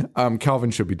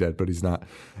 Calvin should be dead, but he's not.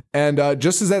 And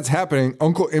just as that's happening,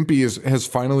 Uncle Impy has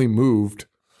finally moved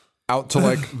out to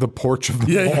like the porch of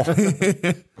the mall.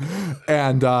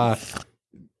 And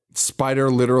Spider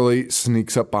literally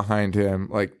sneaks up behind him,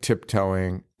 like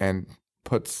tiptoeing, and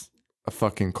puts a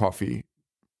fucking coffee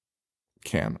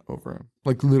can over him.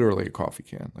 Like literally a coffee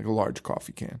can, like a large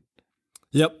coffee can.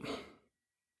 Yep.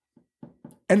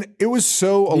 And it was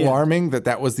so alarming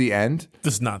that was the end.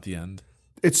 This is not the end.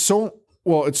 It's so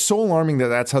alarming that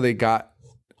that's how they got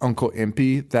Uncle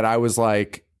Impy that I was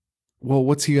like, well,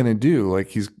 what's he going to do? Like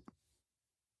he's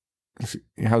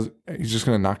just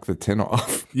going to knock the tin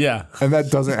off. Yeah. And that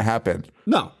doesn't happen.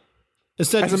 No.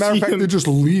 Instead, as a matter of fact, they just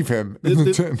leave him in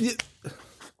the tin.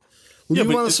 Leave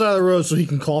him on the side of the road so he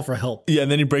can call for help. Yeah, and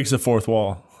then he breaks the fourth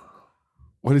wall.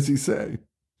 What does he say?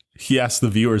 He asks the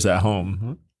viewers at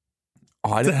home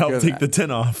to help take the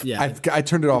tin off. Yeah, I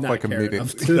turned it off like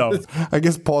immediately. No. I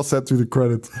guess Paul sat through the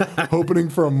credits, hoping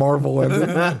for a Marvel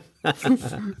ending.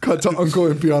 Cut to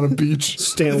Uncle Impy on a beach.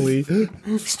 Stanley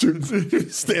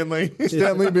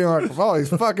being like, oh, he's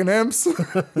fucking imps.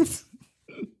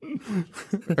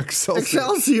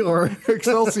 Excelsior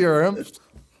imps.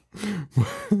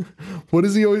 What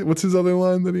is he always? What's his other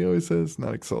line that he always says?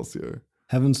 Not Excelsior.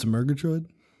 Heavens to Murgatroyd?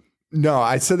 No,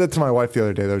 I said that to my wife the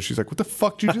other day, though. She's like, what the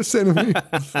fuck did you just say to me?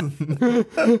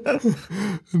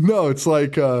 No, it's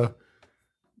like,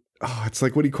 it's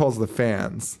like what he calls the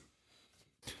fans.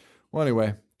 Well,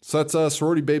 anyway, so that's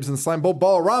Sorority Babes and Slimeball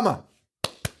Bowl-O-Rama.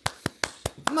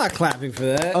 I'm not clapping for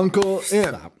that. Uncle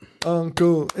Imp.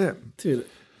 Uncle Imp. Dude.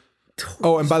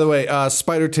 Oh, and by the way,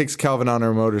 Spider takes Calvin on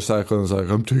her motorcycle and is like,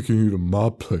 I'm taking you to my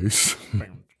place.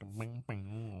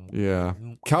 Yeah.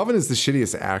 Calvin is the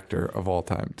shittiest actor of all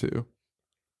time, too.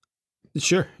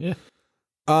 Sure, yeah.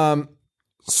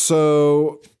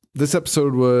 So this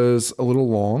episode was a little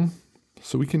long,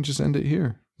 so we can just end it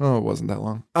here. Oh, it wasn't that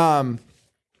long.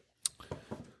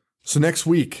 So next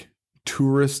week,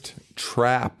 Tourist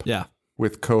Trap. Yeah.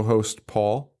 With co-host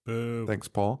Paul. Boo. Thanks,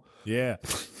 Paul. Yeah.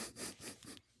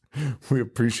 We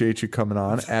appreciate you coming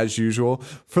on, as usual,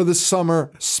 for the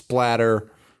summer splatter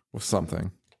with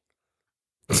something.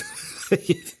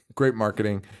 Great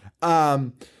marketing.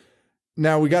 Now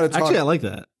we got to talk. Actually, I like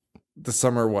that. The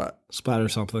summer what? Splatter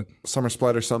something. Summer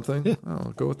splatter something? Yeah. Oh,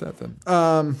 I'll go with that then.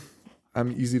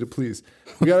 I'm easy to please.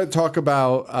 We got to talk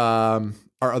about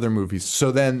our other movies.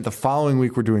 So then the following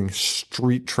week we're doing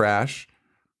Street Trash.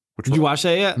 Did you watch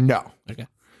that yet? No. Okay.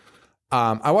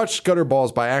 I watched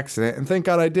Gutterballs by accident, and thank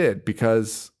God I did,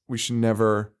 because we should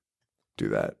never do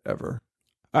that ever.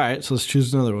 All right, so let's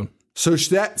choose another one. So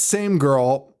that same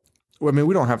girl, I mean,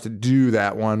 we don't have to do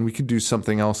that one. We could do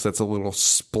something else that's a little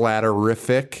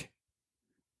splatterific.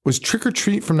 Was Trick or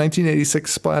Treat from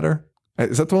 1986 splatter?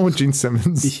 Is that the one with Gene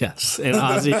Simmons? Yes, and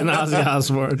Ozzy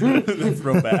Osbourne.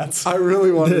 Throw bats. I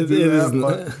really wanted to do that,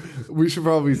 but we should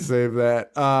probably save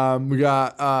that. We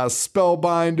got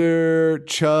Spellbinder,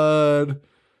 Chud.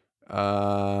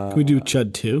 Can we do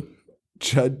Chud 2?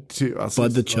 Chud 2.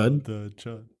 Bud the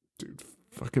Chud? Dude,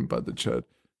 fucking Bud the Chud.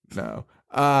 No.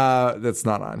 That's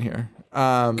not on here.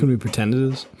 Can we pretend it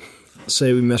is?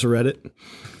 Say we mess with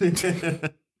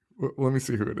Reddit? Let me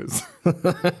see who it is.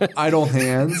 Idle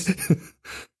Hands.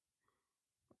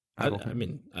 I love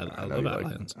Idle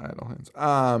Hands. Idle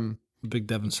Hands. Big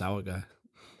Devin Sawa guy.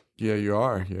 Yeah, you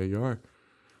are.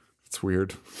 It's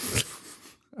weird.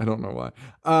 I don't know why.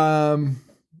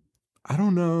 I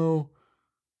don't know.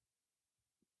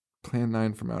 Plan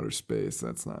 9 from Outer Space.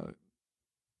 That's not it.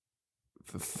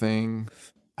 The Thing.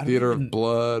 Theater of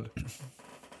Blood.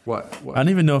 What? I don't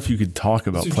even know if you could talk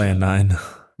about Plan 9.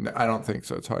 No, I don't think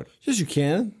so. It's hard. Yes, you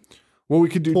can. Well, we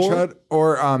could do Chud,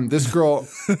 or this girl,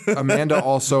 Amanda,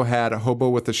 also had a Hobo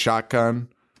with a Shotgun.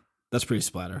 That's pretty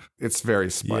splatter. It's very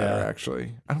splatter,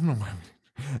 actually. I don't know why.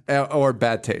 Or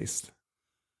Bad Taste.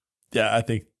 Yeah, I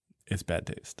think it's Bad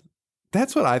Taste.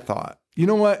 That's what I thought. You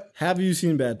know what? Have you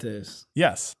seen Bad Taste?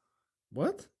 Yes.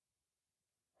 What?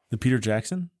 The Peter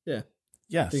Jackson? Yeah.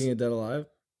 Yes. Thinking of Dead Alive?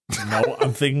 No,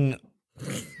 I'm thinking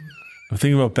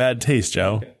about Bad Taste,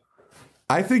 Joe. Okay.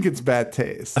 I think it's Bad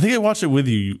Taste. I think I watched it with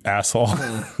you, you asshole.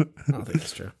 I don't think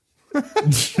it's true.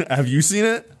 Have you seen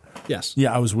it? Yes.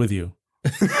 Yeah, I was with you.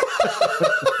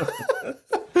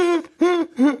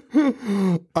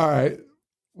 All right.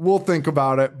 We'll think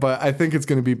about it, but I think it's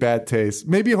going to be bad taste.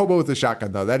 Maybe Hobo with a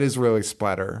Shotgun, though. That is really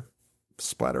splatterific.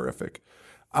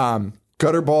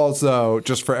 Gutterballs, though,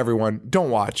 just for everyone, don't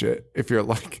watch it if you're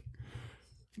like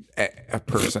a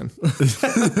person.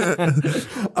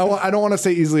 I don't want to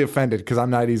say easily offended because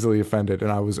I'm not easily offended,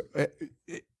 and I was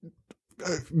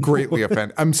greatly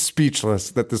offended. I'm speechless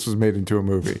that this was made into a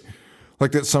movie.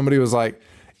 Like that somebody was like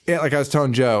I was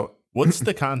telling Joe. What's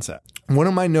the concept? One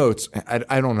of my notes,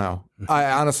 I don't know. I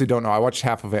honestly don't know. I watched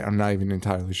half of it. I'm not even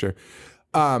entirely sure.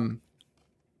 One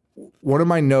of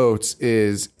my notes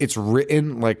is it's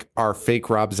written like our fake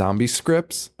Rob Zombie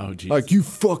scripts. Oh, geez. Like you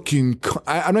fucking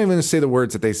I'm not even going to say the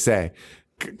words that they say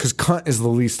because cunt is the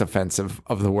least offensive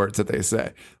of the words that they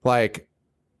say. Like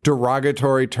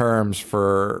derogatory terms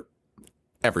for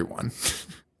everyone,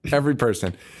 every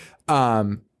person.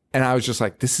 And I was just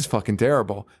like, this is fucking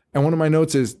terrible. And one of my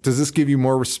notes is, does this give you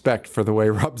more respect for the way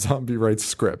Rob Zombie writes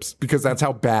scripts? Because that's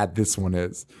how bad this one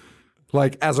is.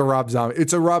 Like, as a Rob Zombie.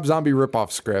 It's a Rob Zombie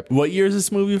ripoff script. What year is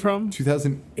this movie from?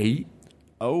 2008.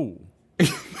 Oh.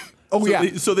 Oh,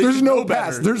 yeah. So they There's no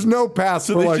pass. Better. There's no pass.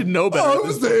 So for they like, should know better. Oh, it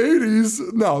was the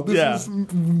 80s. No, this is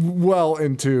well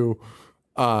into,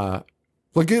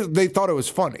 they thought it was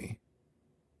funny.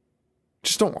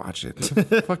 Just don't watch it. It's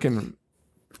a fucking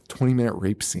 20-minute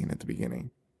rape scene at the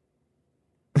beginning.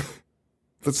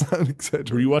 That's not an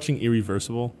exaggeration. Were you watching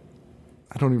Irreversible?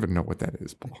 I don't even know what that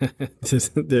is, Paul.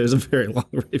 There's a very long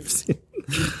rape scene.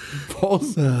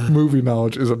 Paul's movie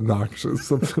knowledge is obnoxious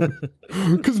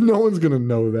because no one's gonna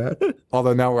know that.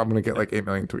 Although now I'm gonna get like 8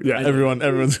 million tweets. Yeah, everyone's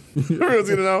gonna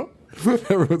know.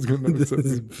 Everyone's gonna know. This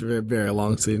is a very, very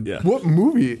long scene. Yeah. What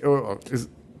movie is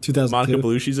 2002. Monica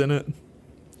Bellucci's in it.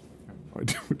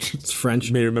 It's French.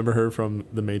 You may remember her from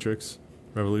The Matrix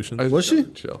Revolutions. Was she?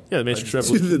 Chill. Yeah, The Matrix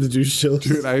Revolutions. The juice chills.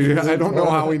 Dude, I don't know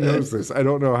how he knows this. I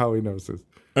don't know how he knows this.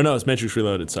 Oh no, it's Matrix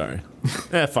Reloaded. Sorry.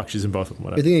 Fuck, she's in both of them.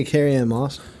 You Whatever. think of Carrie Ann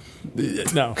Moss?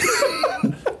 No.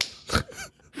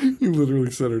 You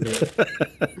literally said her name.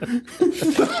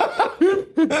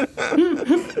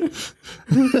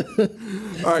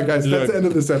 All right, guys, that's the end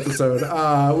of this episode.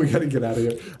 We got to get out of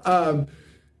here.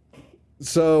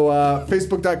 So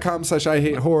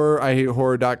facebook.com/IHateHorror,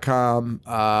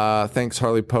 IHateHorror.com. Thanks,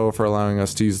 Harley Poe, for allowing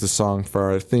us to use the song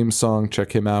for our theme song.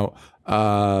 Check him out.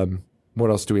 What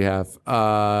else do we have?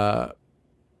 Our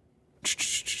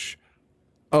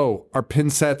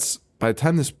pin sets. By the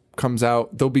time this comes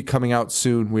out, they'll be coming out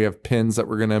soon. We have pins that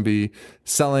we're going to be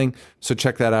selling. So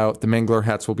check that out. The Mangler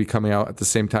hats will be coming out at the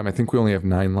same time. I think we only have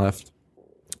 9 left.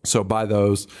 So buy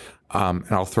those. And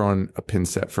I'll throw in a pin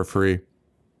set for free.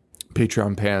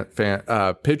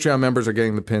 Patreon members are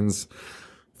getting the pins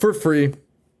for free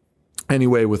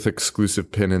anyway with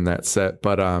exclusive pin in that set.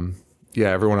 But yeah,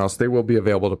 everyone else, they will be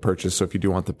available to purchase. So if you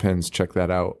do want the pins, check that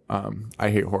out.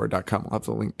 IHateHorror.com. I'll have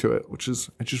the link to it, which is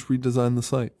I just redesigned the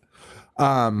site.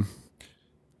 And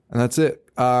that's it.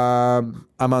 I'm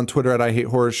on Twitter at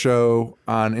IHateHorrorShow,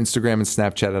 on Instagram and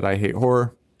Snapchat at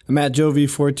IHateHorror. I'm at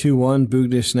JoeV421,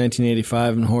 Boogdish1985,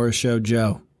 and Horror Show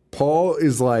Joe. Paul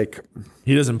is like,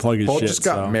 he doesn't plug his Paul shit. Paul just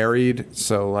got married,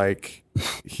 so like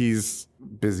he's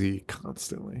busy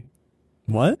constantly.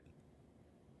 What?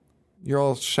 You're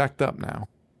all shacked up now.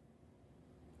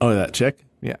 Oh, that chick?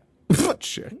 Yeah. What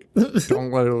chick?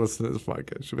 Don't let her listen to this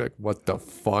podcast. She'll be like, what the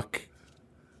fuck?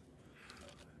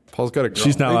 Paul's got a girl.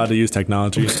 She's not allowed to use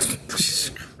technology. Jesus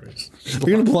Christ.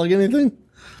 You're going to plug anything?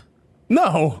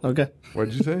 No. Okay. What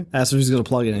did you say? Ask if he's going to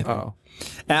plug anything. Oh.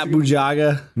 At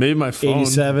Bujaga. Maybe my phone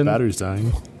 87. battery's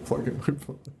dying. Plug in my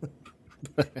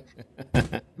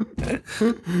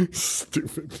phone.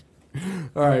 Stupid.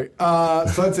 All right.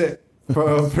 So that's it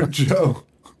for Joe.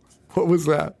 What was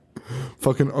that?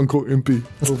 Fucking Uncle Impy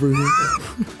over here.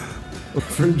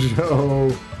 For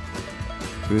Joe.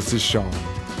 This is Sean.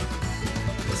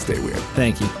 Stay weird.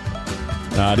 Thank you.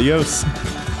 Adios.